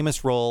most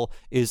famous role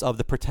is of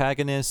the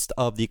protagonist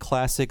of the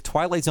classic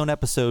Twilight Zone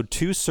episode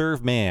To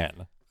Serve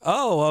Man.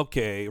 Oh,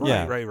 okay.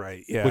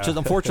 Right. Yeah. Which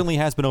unfortunately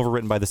has been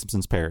overwritten by the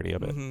Simpsons parody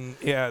of it.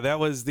 Mm-hmm. Yeah, that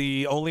was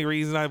the only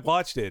reason I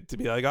watched it, to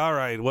be like, all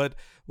right,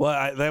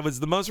 that was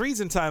the most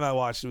recent time I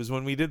watched it, was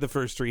when we did the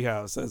first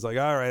Treehouse. I was like,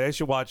 all right, I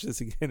should watch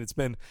this again. It's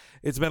been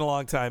a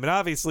long time. And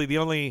obviously the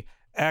only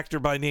actor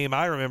by name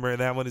I remember in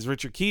that one is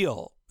Richard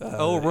Kiel.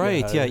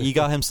 Yeah.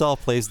 Egon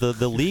himself plays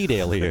the lead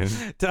alien.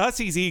 To us,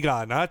 he's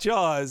Egon, not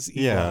Jaws.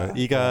 Egon. Yeah,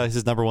 Egon is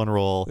his number one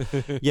role.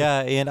 Yeah,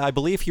 and I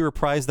believe he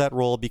reprised that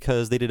role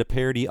because they did a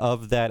parody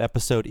of that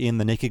episode in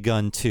The Naked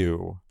Gun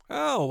 2.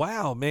 Oh,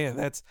 wow, man.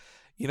 That's,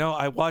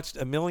 I watched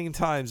a million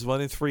times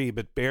 1 and 3,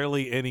 but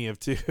barely any of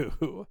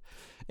 2.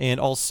 And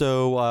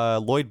also,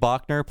 Lloyd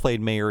Bachner played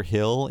Mayor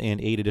Hill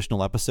in 8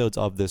 additional episodes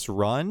of this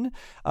run.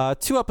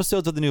 2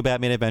 episodes of the new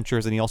Batman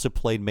Adventures, and he also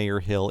played Mayor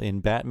Hill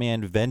in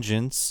Batman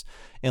Vengeance.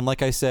 And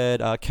like I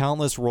said,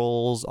 countless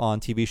roles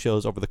on TV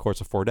shows over the course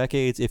of 4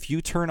 decades. If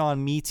you turn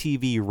on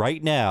MeTV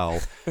right now,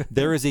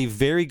 there is a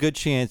very good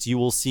chance you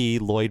will see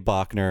Lloyd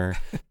Bachner.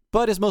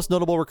 But his most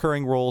notable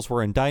recurring roles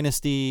were in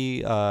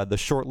Dynasty, the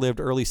short-lived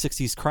early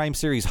 60s crime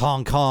series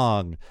Hong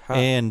Kong,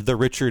 and The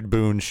Richard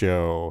Boone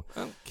Show.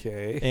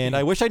 Okay. And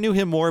I wish I knew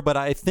him more, but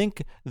I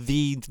think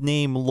the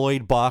name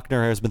Lloyd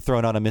Bachner has been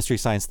thrown out of Mystery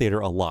Science Theater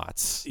a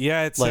lot.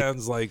 Yeah, it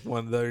sounds like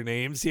one of their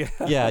names, yeah.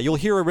 Yeah, you'll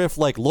hear a riff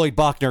like, Lloyd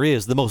Bachner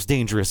is the most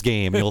dangerous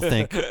game. You'll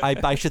think,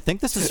 I should think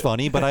this is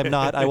funny, but I'm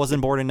not. I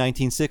wasn't born in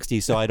 1960,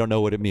 so I don't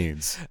know what it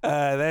means.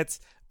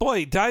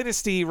 Boy,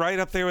 Dynasty right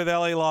up there with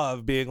LA Law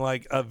of being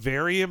a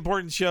very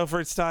important show for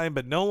its time,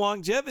 but no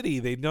longevity.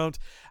 They don't.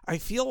 I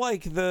feel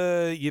like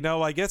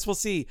I guess we'll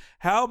see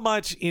how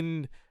much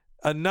in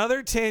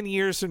another 10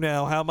 years from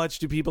now, how much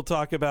do people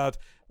talk about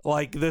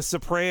The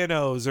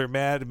Sopranos or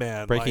Mad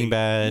Men? Breaking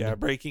Bad. Yeah,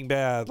 Breaking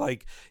Bad.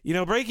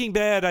 Breaking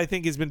Bad, I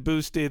think, has been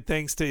boosted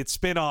thanks to its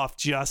spinoff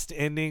just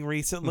ending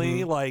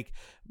recently.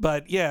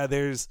 But yeah,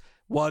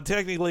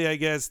 technically, I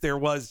guess there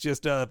was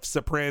just a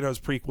Sopranos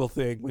prequel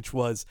thing, which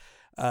was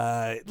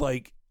OVA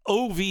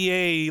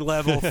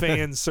level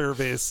fan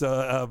service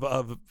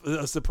of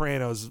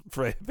Sopranos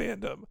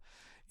fandom.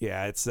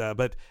 Yeah, it's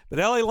but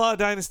LA Law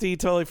Dynasty,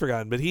 totally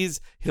forgotten. But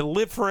he'll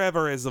live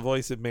forever as the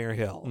voice of Mayor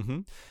Hill. Mm-hmm.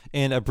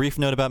 And a brief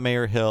note about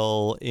Mayor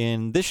Hill.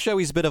 In this show,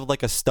 he's a bit of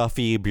a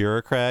stuffy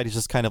bureaucrat. He's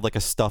just kind of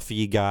a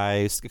stuffy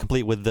guy,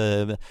 complete with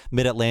the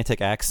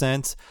mid-Atlantic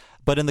accent.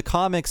 But in the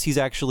comics, he's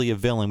actually a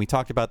villain. We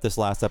talked about this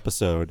last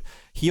episode.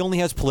 He only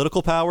has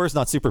political powers,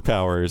 not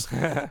superpowers.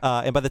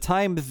 And by the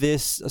time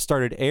this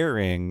started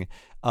airing,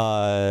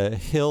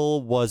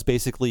 Hill was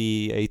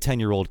basically a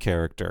 10-year-old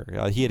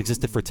character. He had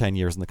existed for 10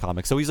 years in the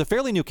comics. So he's a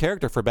fairly new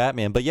character for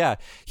Batman. But yeah,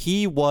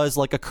 he was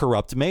a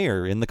corrupt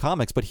mayor in the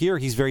comics. But here,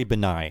 he's very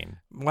benign.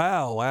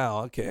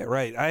 Wow. Okay,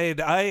 right.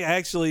 I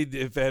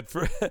actually,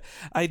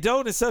 I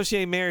don't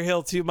associate Mayor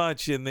Hill too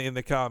much in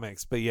the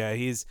comics. But yeah,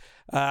 he's,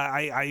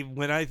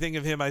 when I think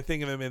of him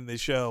in the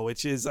show,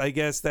 which is, I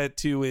guess that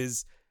too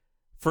is,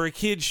 for a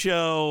kid's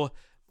show,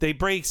 they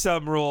break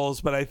some rules,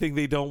 but I think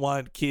they don't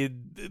want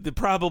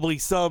probably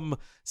some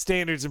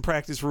standards and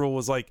practice rule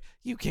was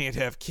you can't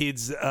have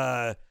kids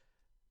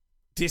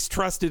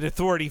distrusted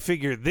authority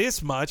figure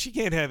this much. You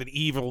can't have an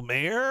evil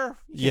mayor.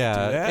 You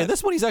can't do that. And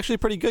this one he's actually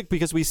pretty good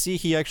because we see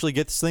he actually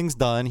gets things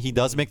done. He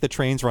does make the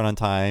trains run on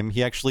time.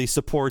 He actually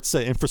supports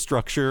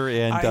infrastructure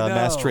and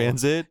mass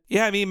transit.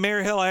 Yeah, I mean,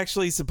 Mayor Hill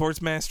actually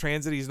supports mass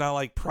transit. He's not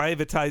like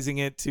privatizing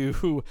it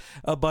to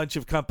a bunch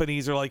of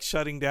companies or like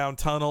shutting down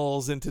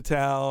tunnels into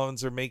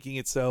towns or making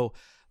it so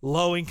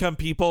low-income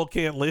people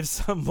can't live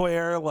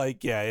somewhere.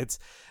 Like, yeah,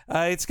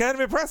 it's kind of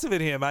impressive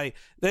in him.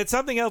 That's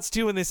something else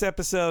too in this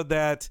episode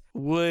that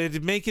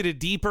would make it a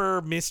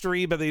deeper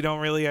mystery, but they don't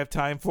really have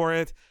time for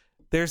it.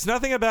 There's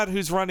nothing about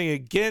who's running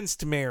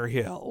against Mayor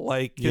Hill.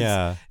 Like,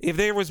 if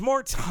there was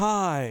more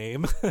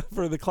time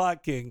for the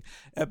Clock King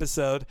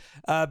episode,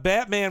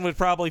 Batman would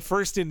probably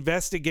first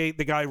investigate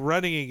the guy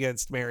running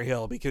against Mayor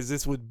Hill because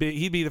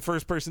he'd be the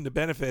first person to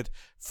benefit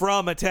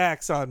from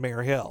attacks on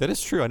Mayor Hill. That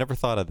is true. I never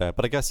thought of that,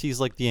 but I guess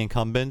he's like the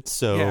incumbent,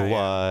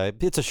 so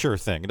it's a sure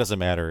thing. It doesn't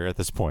matter at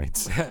this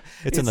point.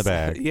 It's in the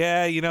bag.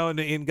 Yeah,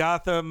 in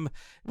Gotham.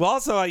 Well,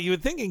 also, you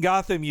would think in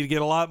Gotham you'd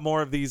get a lot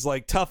more of these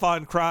like tough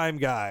on crime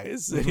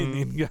guys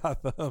in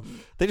Gotham.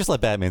 They just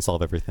let Batman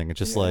solve everything. It's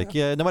just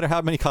no matter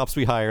how many cops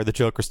we hire, the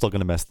Joker's still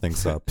going to mess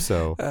things up.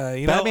 So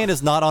Batman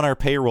is not on our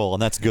payroll,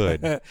 and that's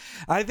good.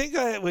 I think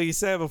what you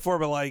said before,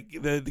 but like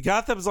the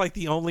Gotham's like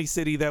the only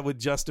city that would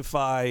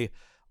justify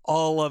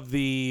all of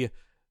the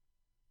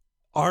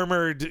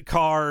armored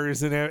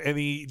cars and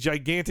the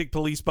gigantic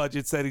police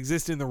budgets that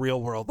exist in the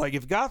real world. Like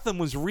if Gotham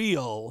was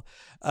real,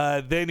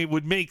 then it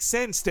would make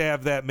sense to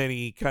have that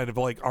many kind of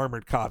like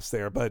armored cops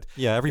there. But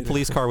yeah, every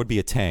police car would be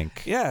a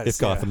tank if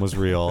Gotham was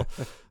real.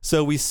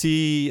 So we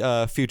see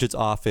Fugit's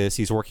office.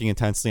 He's working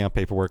intensely on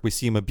paperwork. We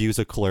see him abuse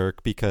a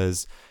clerk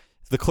because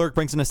the clerk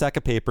brings in a stack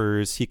of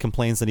papers. He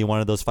complains that he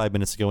wanted those 5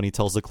 minutes ago, and he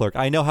tells the clerk,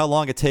 I know how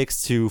long it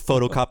takes to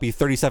photocopy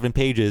 37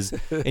 pages,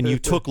 and you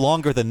took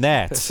longer than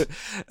that.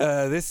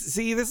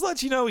 This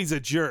lets you know he's a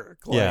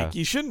jerk. Like,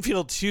 you shouldn't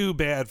feel too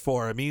bad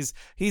for him.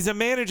 He's a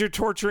manager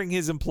torturing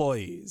his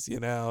employees.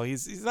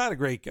 He's not a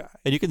great guy.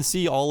 And you can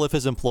see all of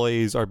his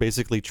employees are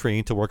basically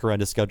trained to work around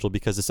his schedule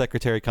because the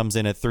secretary comes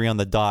in at 3 on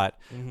the dot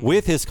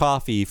with his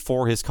coffee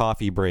for his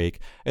coffee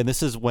break. And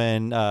this is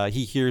when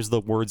he hears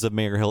the words of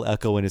Mayor Hill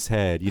echo in his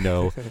head,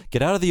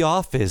 get out of the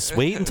office.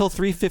 Wait until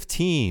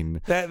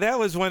 3:15. That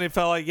was when it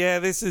felt like,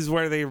 this is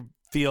where they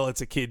feel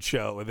it's a kid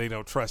show and they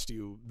don't trust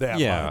you that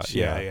much.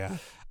 Yeah.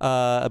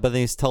 But then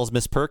he tells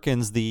Miss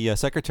Perkins, the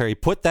secretary,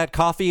 put that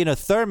coffee in a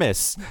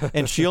thermos,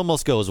 and she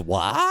almost goes,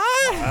 "What?"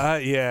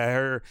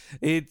 I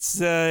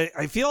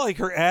feel like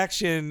her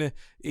action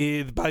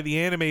by the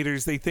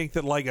animators, they think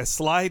that like a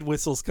slide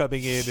whistle's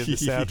coming in the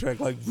soundtrack,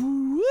 like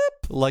whoop.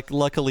 Like,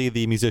 luckily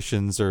the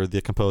musicians or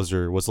the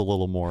composer was a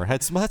little more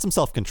had some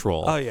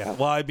self-control. Oh yeah,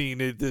 well I mean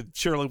the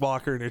Shirley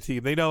Walker and her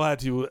team, they know how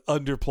to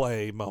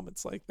underplay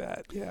moments like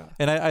that. Yeah,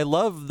 and I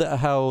love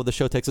how the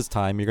show takes its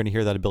time. You're going to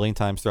hear that a billion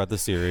times throughout the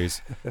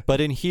series,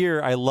 but in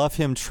here I love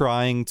him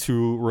trying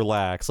to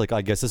relax. Like,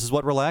 I guess this is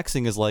what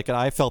relaxing is like, and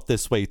I felt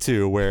this way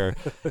too, where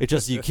it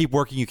just you keep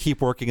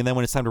working, and then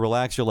when it's time to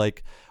relax, you're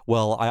like,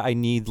 well, I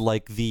need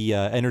like the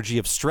energy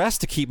of stress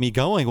to keep me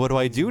going. What do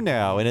I do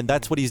now? And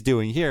that's what he's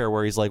doing here,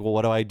 where he's like, well,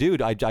 what do I do?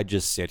 I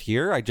just sit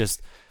here. I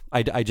just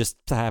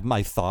have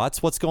my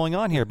thoughts. What's going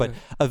on here? But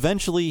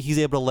eventually he's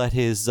able to let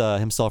his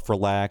himself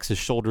relax. His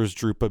shoulders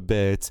droop a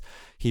bit.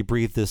 He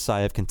breathed a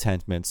sigh of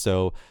contentment.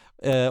 So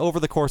over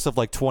the course of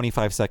like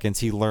 25 seconds,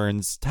 he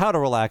learns how to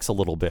relax a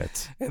little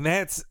bit. And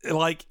that's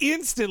like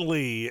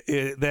instantly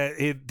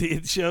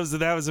it shows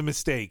that was a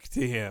mistake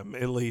to him,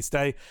 at least.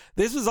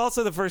 This was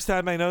also the first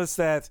time I noticed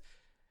that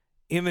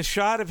in the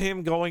shot of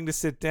him going to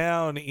sit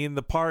down in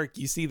the park,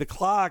 you see the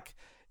clock.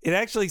 It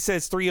actually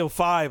says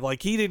 3:05.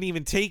 Like, he didn't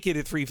even take it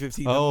at 3:15.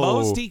 The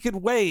most he could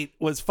wait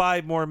was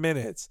 5 more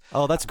minutes.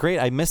 Oh, that's great.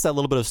 I missed that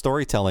little bit of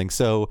storytelling.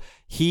 So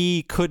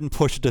he couldn't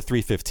push it to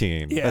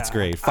 3:15. Yeah. That's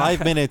great.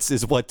 5 minutes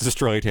is what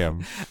destroyed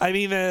him. I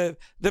mean, the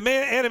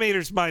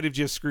animators might have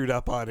just screwed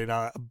up on it,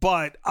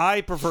 but I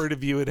prefer to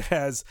view it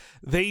as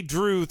they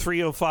drew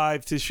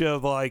 3:05 to show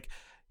like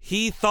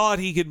he thought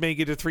he could make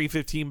it to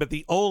 3:15, but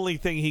the only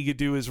thing he could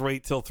do is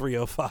wait till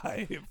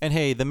 3:05. And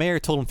hey, the mayor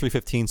told him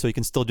 3:15, so he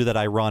can still do that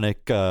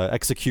ironic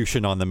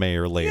execution on the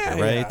mayor later,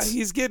 right? Yeah.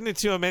 He's getting it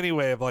to him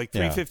anyway of like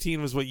 3:15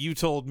 was what you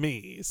told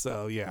me.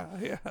 So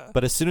yeah.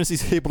 But as soon as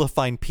he's able to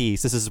find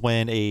peace, this is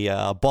when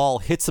a ball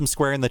hits him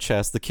square in the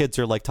chest. The kids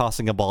are like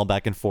tossing a ball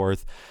back and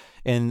forth.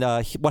 And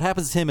what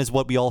happens to him is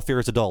what we all fear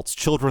as adults: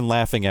 children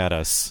laughing at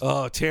us.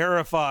 Oh,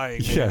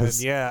 terrifying!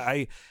 Yes,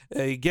 man.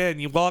 Yeah.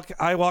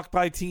 I walk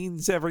by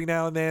teens every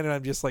now and then, and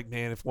I'm just like,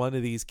 man, if one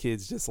of these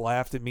kids just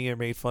laughed at me or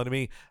made fun of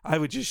me, I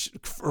would just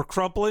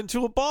crumple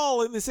into a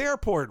ball in this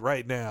airport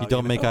right now. You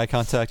don't make eye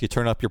contact. You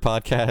turn up your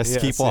podcast.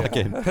 Keep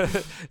walking.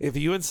 Yeah. If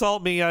you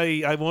insult me,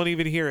 I won't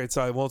even hear it,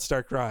 so I won't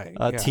start crying.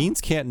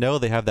 Teens can't know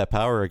they have that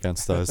power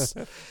against us.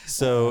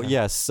 So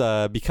yes,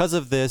 because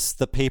of this,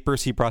 the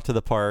papers he brought to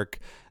the park,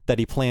 that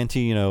he planned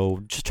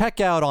to,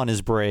 check out on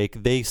his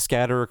break. They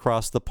scatter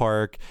across the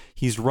park.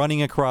 He's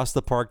running across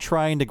the park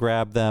trying to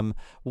grab them.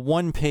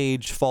 One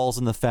page falls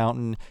in the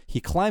fountain.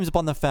 He climbs up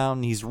on the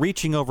fountain. He's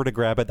reaching over to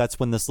grab it. That's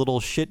when this little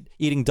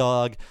shit-eating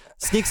dog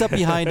sneaks up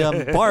behind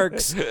him,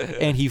 barks,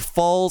 and he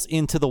falls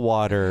into the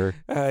water.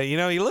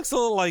 He looks a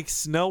little like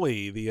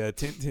Snowy, the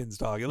Tintin's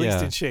dog, at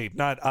least in shape.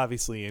 Not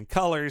obviously in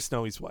color.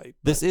 Snowy's white.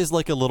 This is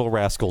like a Little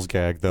Rascals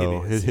gag, though.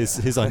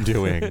 His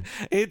undoing.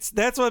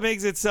 That's what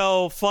makes it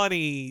so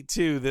funny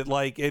too. That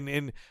like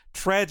in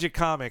tragic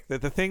comic,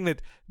 that the thing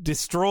that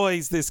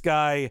destroys this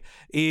guy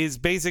is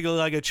basically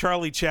like a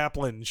Charlie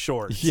Chaplin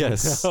short.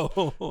 Yes.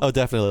 Oh,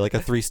 definitely like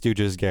a Three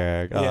Stooges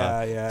gag.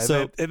 Yeah.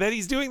 So and then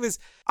he's doing this.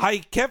 I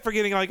kept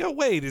forgetting. Like, oh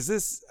wait, is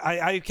this?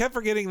 I kept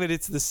forgetting that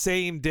it's the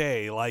same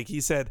day. Like he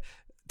said,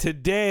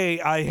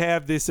 today I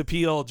have this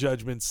appeal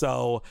judgment,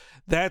 so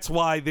that's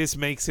why this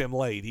makes him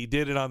late. He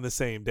did it on the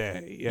same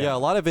day. Yeah, a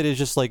lot of it is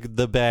just like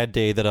the bad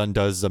day that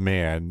undoes a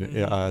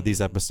man,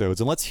 these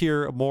episodes. And let's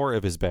hear more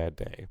of his bad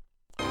day.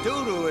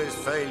 Due to his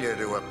failure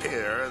to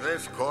appear,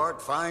 this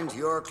court finds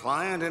your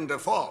client in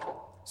default.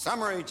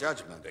 Summary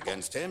judgment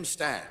against him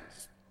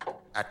stands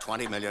at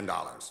 $20 million.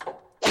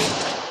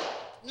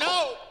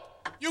 No!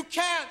 You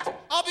can't!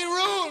 I'll be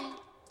ruined!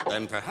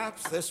 Then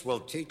perhaps this will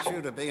teach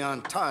you to be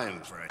on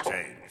time for a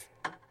change.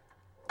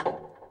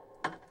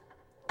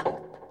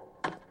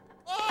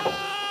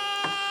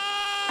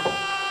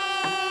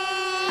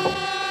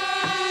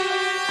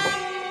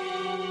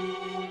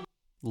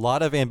 A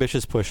lot of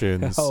ambitious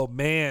push-ins. Oh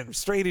man,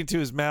 straight into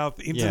his mouth,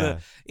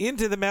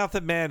 into the mouth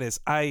of madness.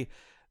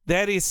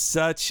 That is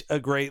such a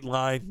great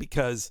line,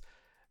 because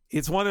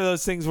it's one of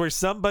those things where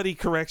somebody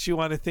corrects you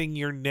on a thing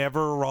you're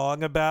never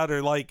wrong about,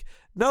 or like,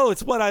 no,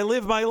 it's what I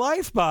live my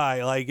life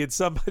by. Like, it's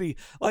somebody,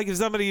 like if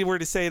somebody were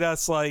to say to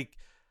us, like,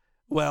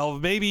 well,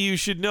 maybe you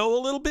should know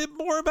a little bit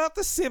more about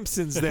The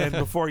Simpsons then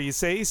before you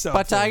say something.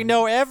 But I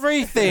know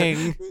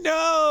everything.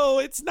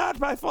 No, it's not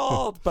my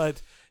fault.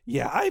 But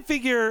yeah, I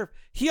figure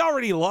he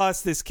already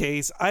lost this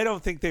case. I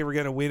don't think they were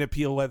going to win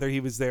appeal whether he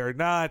was there or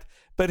not.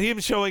 But him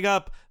showing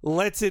up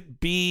lets it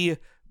be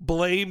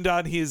blamed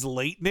on his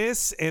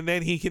lateness, and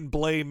then he can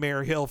blame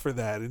Mayor Hill for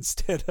that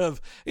instead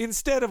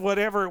of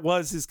whatever it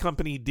was his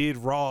company did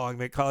wrong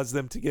that caused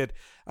them to get.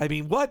 I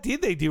mean, what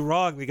did they do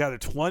wrong? They got a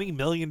 $20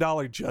 million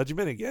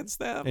judgment against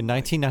them in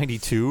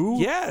 1992.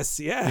 Yes,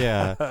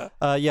 yeah.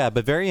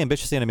 But very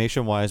ambitious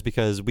animation wise,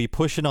 because we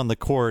push it on the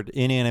court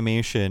in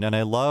animation, and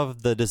I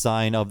love the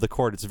design of the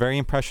court. It's very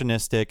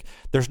impressionistic.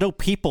 There's no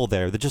people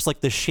there. They're just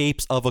like the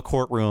shapes of a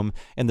courtroom,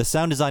 and the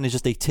sound design is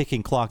just a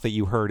ticking clock that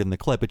you heard in the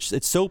clip.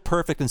 It's so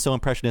perfect and so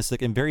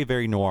impressionistic and very,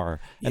 very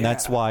noir, and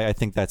that's why I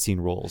think that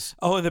scene rules.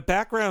 Oh, and the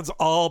background's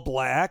all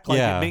black. Like,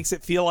 it makes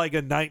it feel like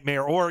a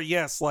nightmare, or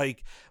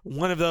like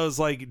one of those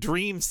like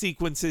dream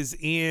sequences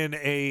in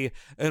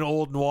an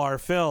old noir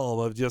film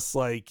of just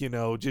like,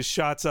 just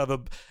shots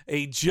of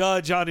a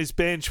judge on his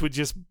bench with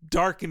just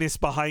darkness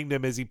behind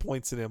him as he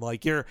points at him.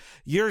 Like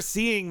you're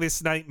seeing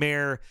this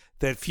nightmare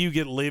that few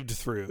get lived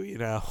through,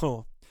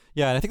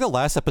 Yeah, and I think the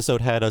last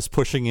episode had us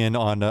pushing in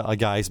on a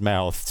guy's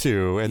mouth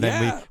too, and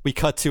then we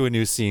cut to a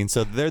new scene.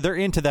 So they're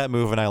into that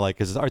move, and I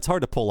like it. It's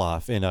hard to pull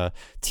off in a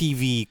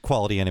TV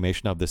quality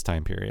animation of this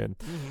time period.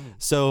 Mm-hmm.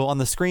 So on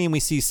the screen we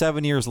see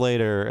 7 years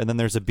later, and then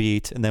there's a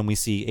beat, and then we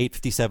see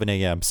 8:57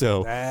 a.m.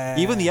 So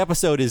even the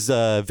episode is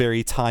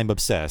very time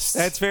obsessed.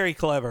 That's very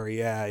clever.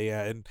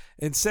 Yeah,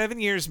 and 7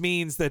 years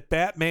means that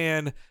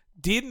Batman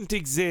didn't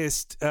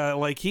exist.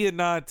 Like he had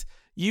not.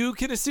 You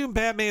can assume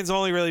Batman's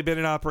only really been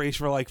in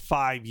operation for like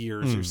 5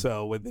 years or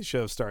so when the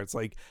show starts.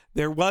 Like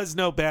there was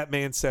no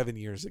Batman 7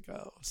 years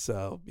ago.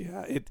 So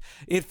yeah,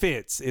 it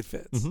fits.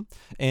 Mm-hmm.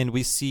 And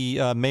we see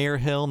Mayor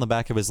Hill in the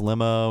back of his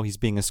limo. He's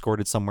being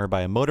escorted somewhere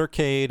by a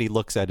motorcade. He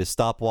looks at his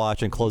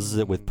stopwatch and closes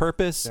it with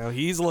purpose. Now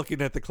he's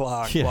looking at the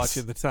clock,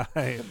 watching the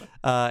time.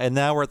 And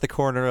now we're at the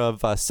corner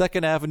of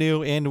 2nd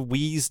Avenue and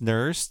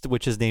Wiesnerst,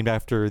 which is named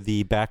after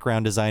the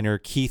background designer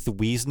Keith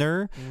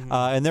Wiesner. Mm-hmm.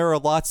 And there are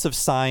lots of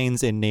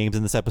signs and names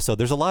in this episode.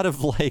 There's a lot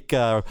of like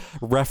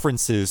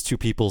references to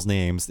people's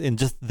names in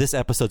just this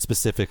episode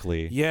specifically.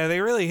 Yeah,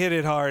 they really hit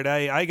it hard.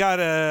 I got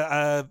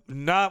a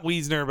not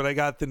Wiesner, but I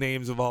got the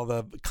names of all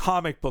the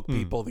comic book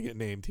people that get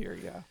named here.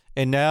 Yeah.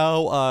 And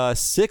now,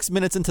 6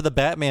 minutes into the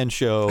Batman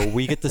show,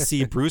 we get to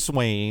see Bruce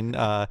Wayne,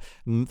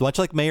 much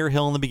like Mayor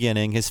Hill in the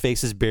beginning. His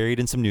face is buried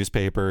in some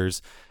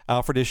newspapers.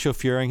 Alfred is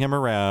chauffeuring him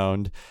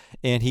around,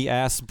 and he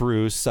asks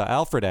Bruce,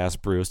 Alfred asks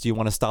Bruce, do you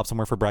want to stop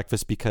somewhere for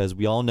breakfast? Because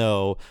we all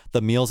know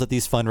the meals at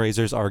these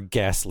fundraisers are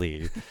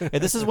ghastly.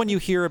 And this is when you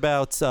hear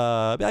about,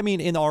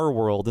 in our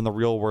world, in the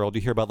real world,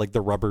 you hear about like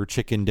the rubber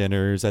chicken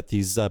dinners at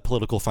these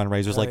political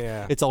fundraisers.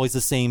 It's always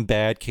the same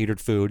bad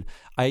catered food.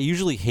 I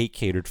usually hate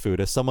catered food.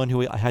 As someone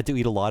who had had to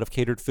eat a lot of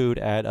catered food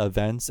at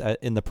events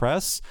in the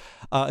press,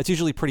 it's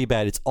usually pretty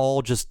bad. It's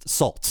all just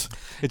salt.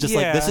 It's just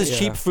like, this is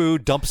cheap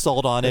food, dump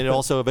salt on it. And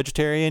also, a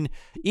vegetarian,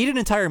 eat an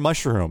entire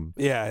mushroom.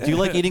 Yeah. Do you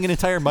like eating an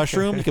entire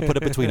mushroom? You can put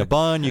it between a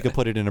bun. You can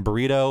put it in a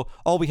burrito.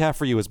 All we have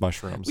for you is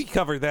mushrooms. We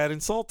covered that in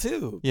Salt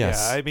too.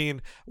 Yes. Yeah, I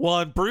mean, well,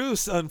 and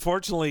Bruce,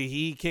 unfortunately,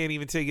 he can't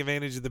even take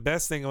advantage of the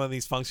best thing on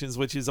these functions,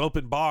 which is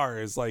open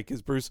bars. Like,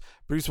 because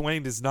Bruce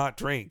Wayne does not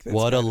drink. That's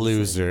what a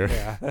loser.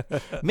 Yeah.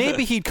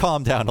 Maybe he'd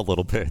calm down a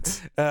little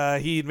bit.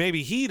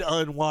 He'd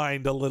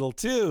unwind a little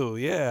too.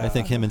 Yeah. I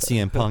think him and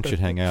CM Punk should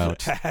hang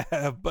out.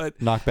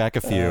 But knock back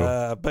a few.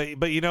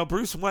 But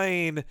Bruce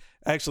Wayne,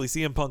 actually,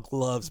 CM Punk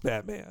loves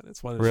Batman.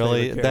 It's one of his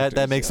really favorite characters,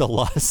 that makes a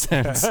lot of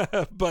sense.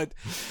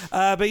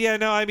 but yeah,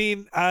 no, I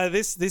mean,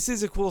 this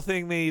is a cool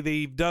thing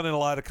they've done in a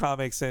lot of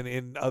comics and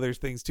in other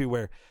things too,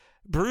 where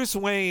Bruce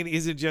Wayne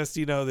isn't just,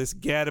 this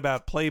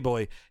gadabout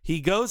playboy.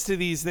 He goes to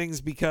these things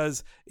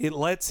because it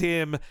lets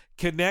him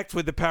connect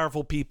with the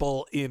powerful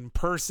people in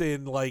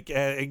person, like,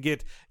 and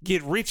get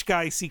rich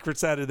guy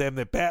secrets out of them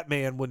that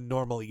Batman wouldn't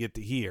normally get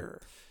to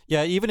hear.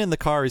 Yeah, even in the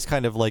car, he's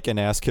kind of like an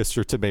ass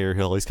kisser to Mayor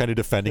Hill. He's kind of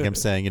defending him,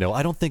 saying,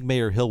 I don't think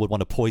Mayor Hill would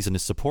want to poison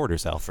his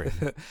supporters,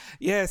 Alfred.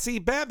 Yeah, see,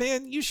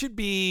 Batman,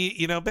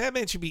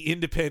 Batman should be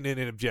independent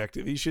and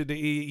objective. He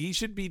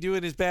should be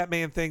doing his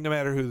Batman thing no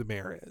matter who the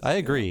mayor is. I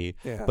agree,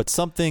 Yeah. But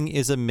something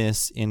is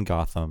amiss in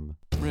Gotham.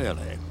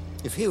 Really?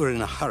 If he were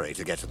in a hurry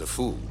to get to the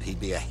food, he'd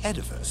be ahead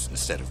of us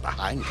instead of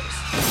behind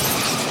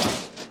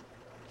us.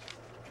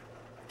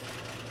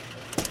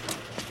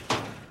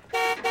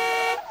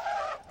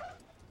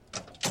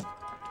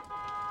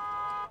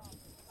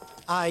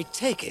 I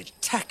take it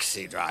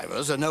taxi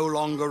drivers are no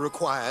longer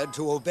required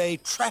to obey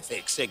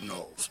traffic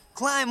signals.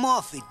 Climb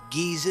off it,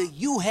 geezer.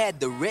 You had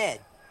the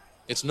red.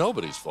 It's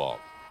nobody's fault.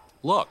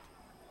 Look.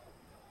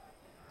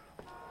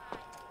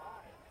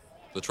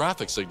 The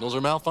traffic signals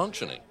are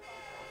malfunctioning.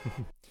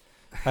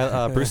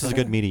 Bruce is a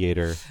good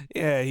mediator.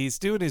 Yeah, he's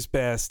doing his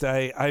best.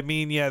 I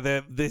mean,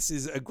 this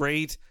is a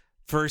great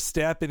first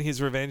step in his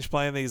revenge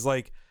plan. That he's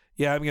like,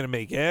 yeah, I'm going to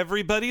make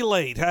everybody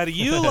late. How do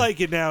you like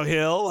it now,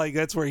 Hill? Like,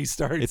 that's where he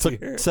starts. It took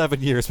here.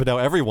 7 years, but now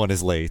everyone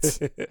is late.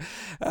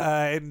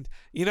 And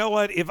you know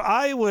what? If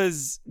I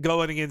was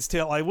going against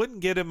Hill, I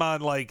wouldn't get him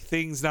on, like,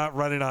 things not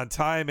running on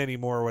time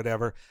anymore or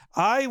whatever.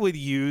 I would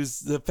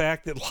use the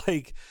fact that,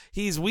 like,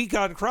 he's weak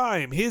on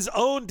crime. His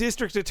own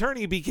district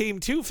attorney became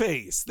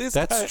Two-Face.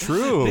 That's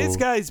true. This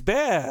guy's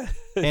bad.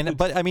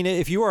 But I mean,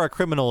 if you are a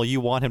criminal, you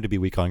want him to be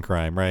weak on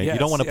crime, right? Yes, you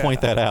don't want to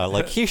point that out.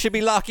 Like, he should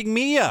be locking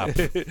me up.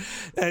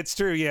 That's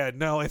true. Yeah.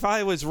 No, if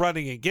I was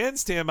running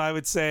against him, I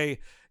would say,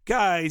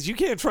 guys, you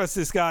can't trust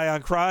this guy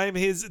on crime.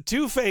 His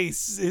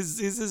Two-Face is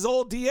his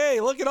old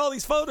DA. Look at all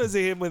these photos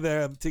of him with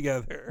them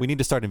together. We need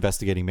to start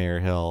investigating Mayor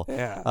Hill.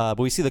 Yeah. But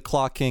we see the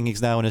Clock King.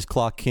 He's now in his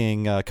Clock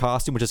King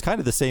costume, which is kind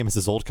of the same as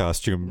his old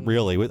costume,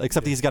 really,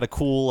 except he's got a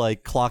cool,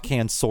 like, clock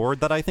hand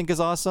sword that I think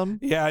is awesome.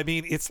 Yeah, I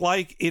mean, it's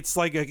like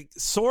a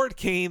sword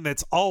cane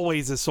that's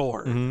always a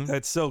sword. Mm-hmm.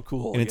 That's so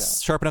cool. And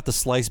it's sharp enough to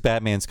slice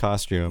Batman's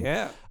costume.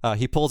 Yeah.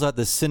 He pulls out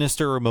this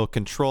sinister remote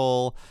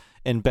control.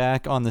 And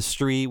back on the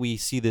street, we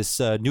see this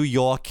New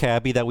York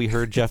cabbie that we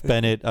heard Jeff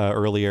Bennett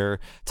earlier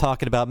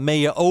talking about.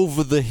 Mayor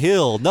over the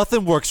hill.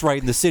 Nothing works right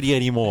in the city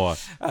anymore.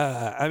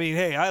 I mean,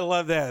 hey, I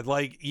love that.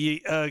 Like,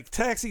 a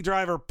taxi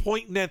driver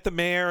pointing at the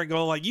mayor and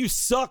going like, "You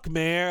suck,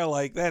 mayor."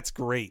 Like, that's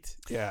great.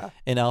 Yeah.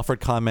 And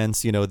Alfred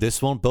comments,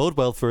 this won't bode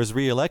well for his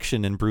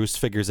re-election. And Bruce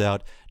figures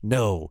out,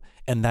 no.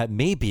 And that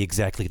may be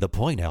exactly the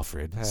point,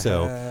 Alfred.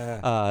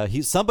 So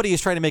somebody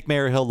is trying to make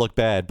Mayor Hill look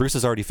bad. Bruce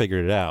has already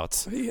figured it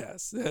out.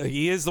 Yes.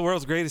 He is the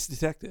world's greatest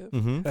detective.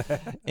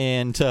 Mm-hmm.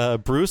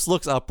 And Bruce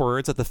looks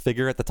upwards at the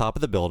figure at the top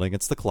of the building.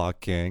 It's the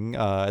Clock King.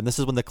 And this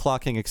is when the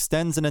Clock King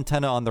extends an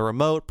antenna on the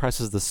remote,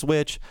 presses the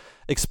switch.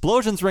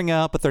 Explosions ring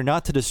out, but they're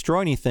not to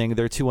destroy anything.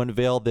 They're to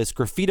unveil this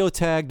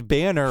graffito-tagged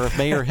banner of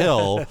Mayor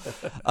Hill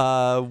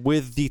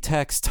with the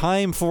text,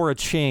 "Time for a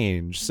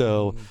change."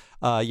 So...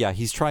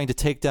 he's trying to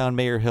take down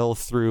Mayor Hill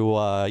through,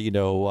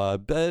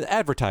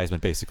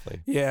 advertisement, basically.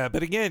 Yeah,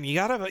 but again,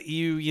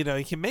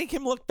 you can make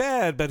him look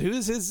bad, but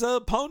who's his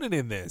opponent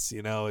in this?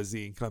 As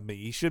the incumbent,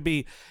 he should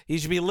be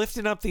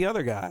lifting up the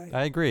other guy.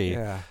 I agree.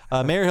 Yeah.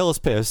 Mayor Hill is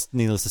pissed,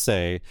 needless to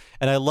say,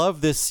 and I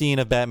love this scene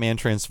of Batman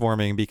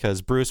transforming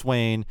because Bruce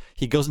Wayne,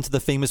 he goes into the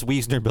famous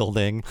Wiesner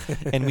building,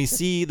 and we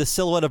see the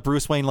silhouette of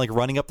Bruce Wayne like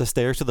running up the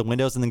stairs to the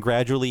windows, and then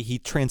gradually he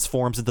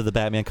transforms into the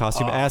Batman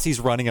costume as he's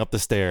running up the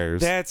stairs.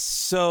 That's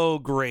so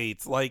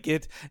great. Like,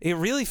 it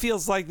really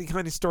feels like the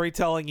kind of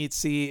storytelling you'd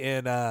see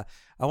in I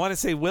want to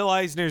say Will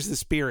Eisner's The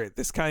Spirit,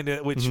 this kind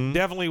of, which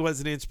definitely was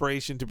an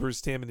inspiration to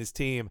Bruce Timm and his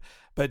team,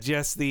 but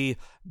just the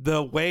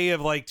way of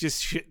like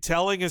just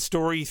telling a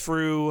story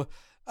through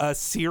a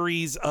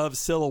series of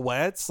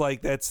silhouettes,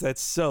 like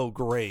that's so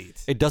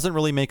great. It doesn't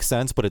really make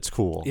sense, but it's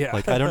cool. Yeah.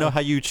 Like, I don't know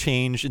how you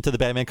change into the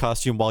Batman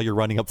costume while you're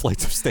running up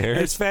flights of stairs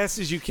as fast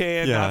as you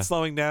can, Yeah. not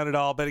slowing down at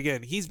all. But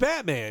again, he's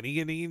Batman. He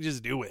can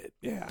just do it.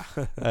 Yeah.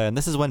 And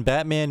this is when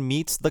Batman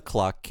meets the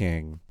Clock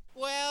King.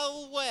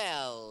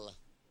 Well,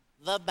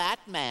 the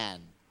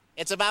Batman.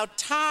 It's about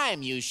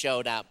time you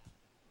showed up.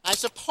 I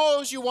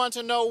suppose you want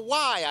to know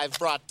why I've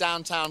brought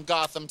downtown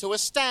Gotham to a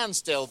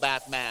standstill,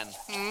 Batman.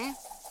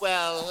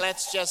 Well,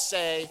 let's just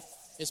say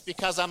it's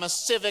because I'm a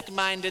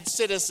civic-minded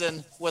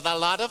citizen with a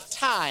lot of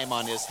time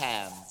on his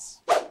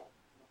hands.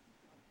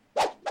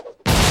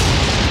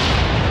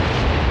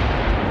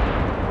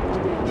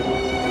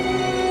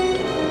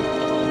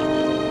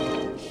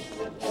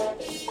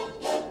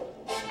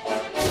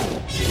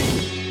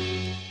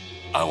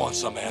 I want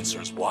some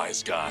answers,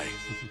 wise guy.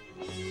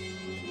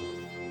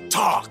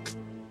 Talk!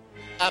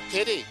 A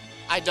pity.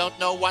 I don't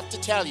know what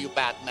to tell you,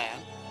 Batman.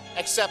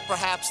 Except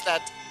perhaps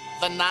that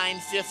the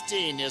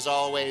 9:15 is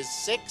always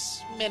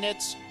 6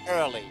 minutes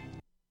early.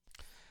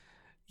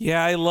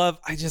 Yeah, I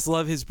just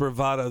love his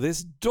bravado.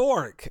 This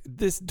dork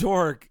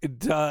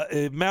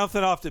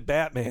mouthing off to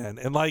Batman.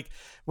 And like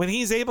when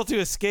he's able to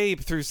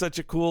escape through such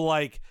a cool,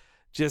 like,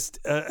 just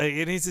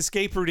and his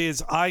escape route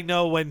is, I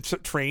know when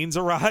trains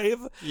arrive.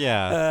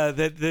 Yeah.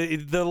 That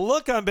the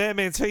look on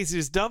Batman's face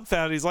is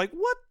dumbfounded. He's like,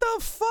 what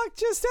the fuck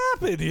just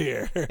happened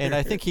here? And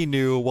I think he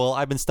knew, well,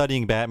 I've been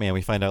studying Batman,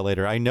 we find out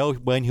later. I know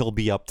when he'll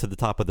be up to the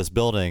top of this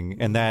building,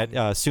 and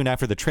that soon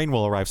after the train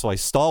will arrive, so I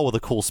stall with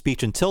a cool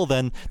speech until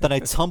then I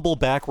tumble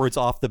backwards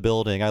off the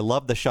building. I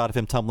love the shot of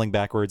him tumbling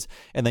backwards,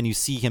 and then you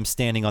see him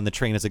standing on the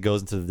train as it goes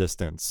into the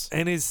distance.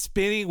 And his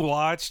spinning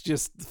watch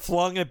just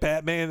flung at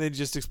Batman and then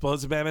just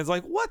explodes, and Batman's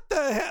like, what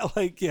the hell?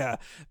 Like, yeah,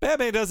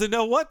 Batman doesn't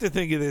know what to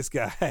think of this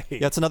guy. Yeah,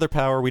 that's another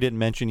power we didn't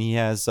mention.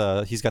 He's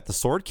got the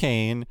sword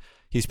cane.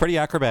 He's pretty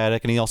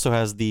acrobatic, and he also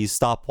has these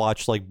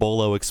stopwatch, like,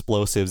 bolo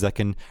explosives that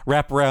can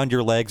wrap around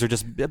your legs or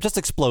just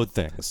explode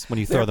things when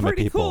you throw them at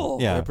people.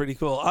 Cool. Yeah, they're pretty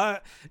cool.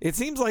 It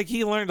seems like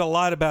he learned a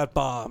lot about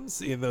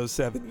bombs in those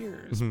 7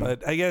 years. Mm-hmm.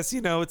 But I guess,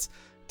 it's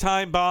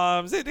time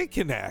bombs. It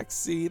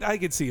connects. I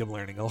could see him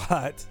learning a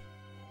lot.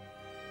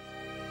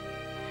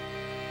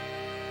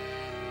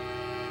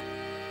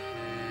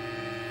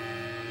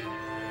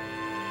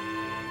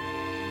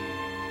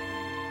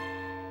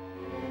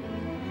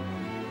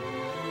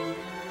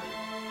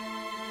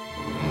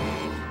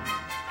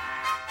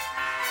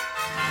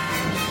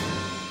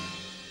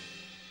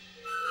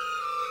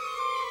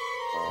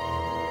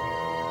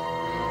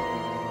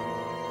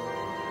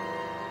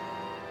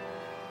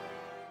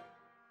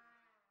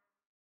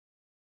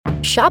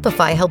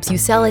 Shopify helps you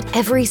sell at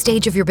every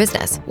stage of your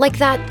business. Like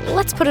that,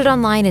 let's put it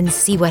online and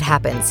see what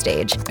happens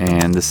stage.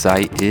 And the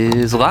site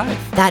is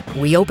live. That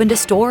we opened a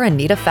store and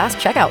need a fast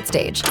checkout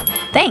stage.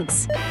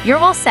 Thanks. You're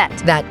all set.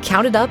 That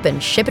count it up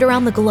and ship it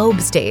around the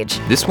globe stage.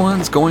 This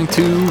one's going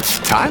to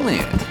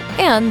Thailand.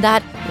 And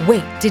that,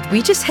 wait, did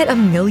we just hit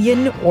 1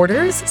 million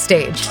orders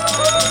stage?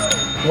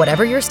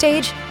 Whatever your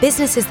stage,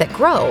 businesses that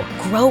grow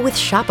with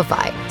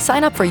Shopify.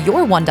 Sign up for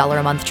your $1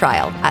 a month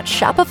trial at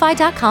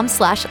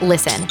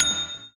shopify.com/listen.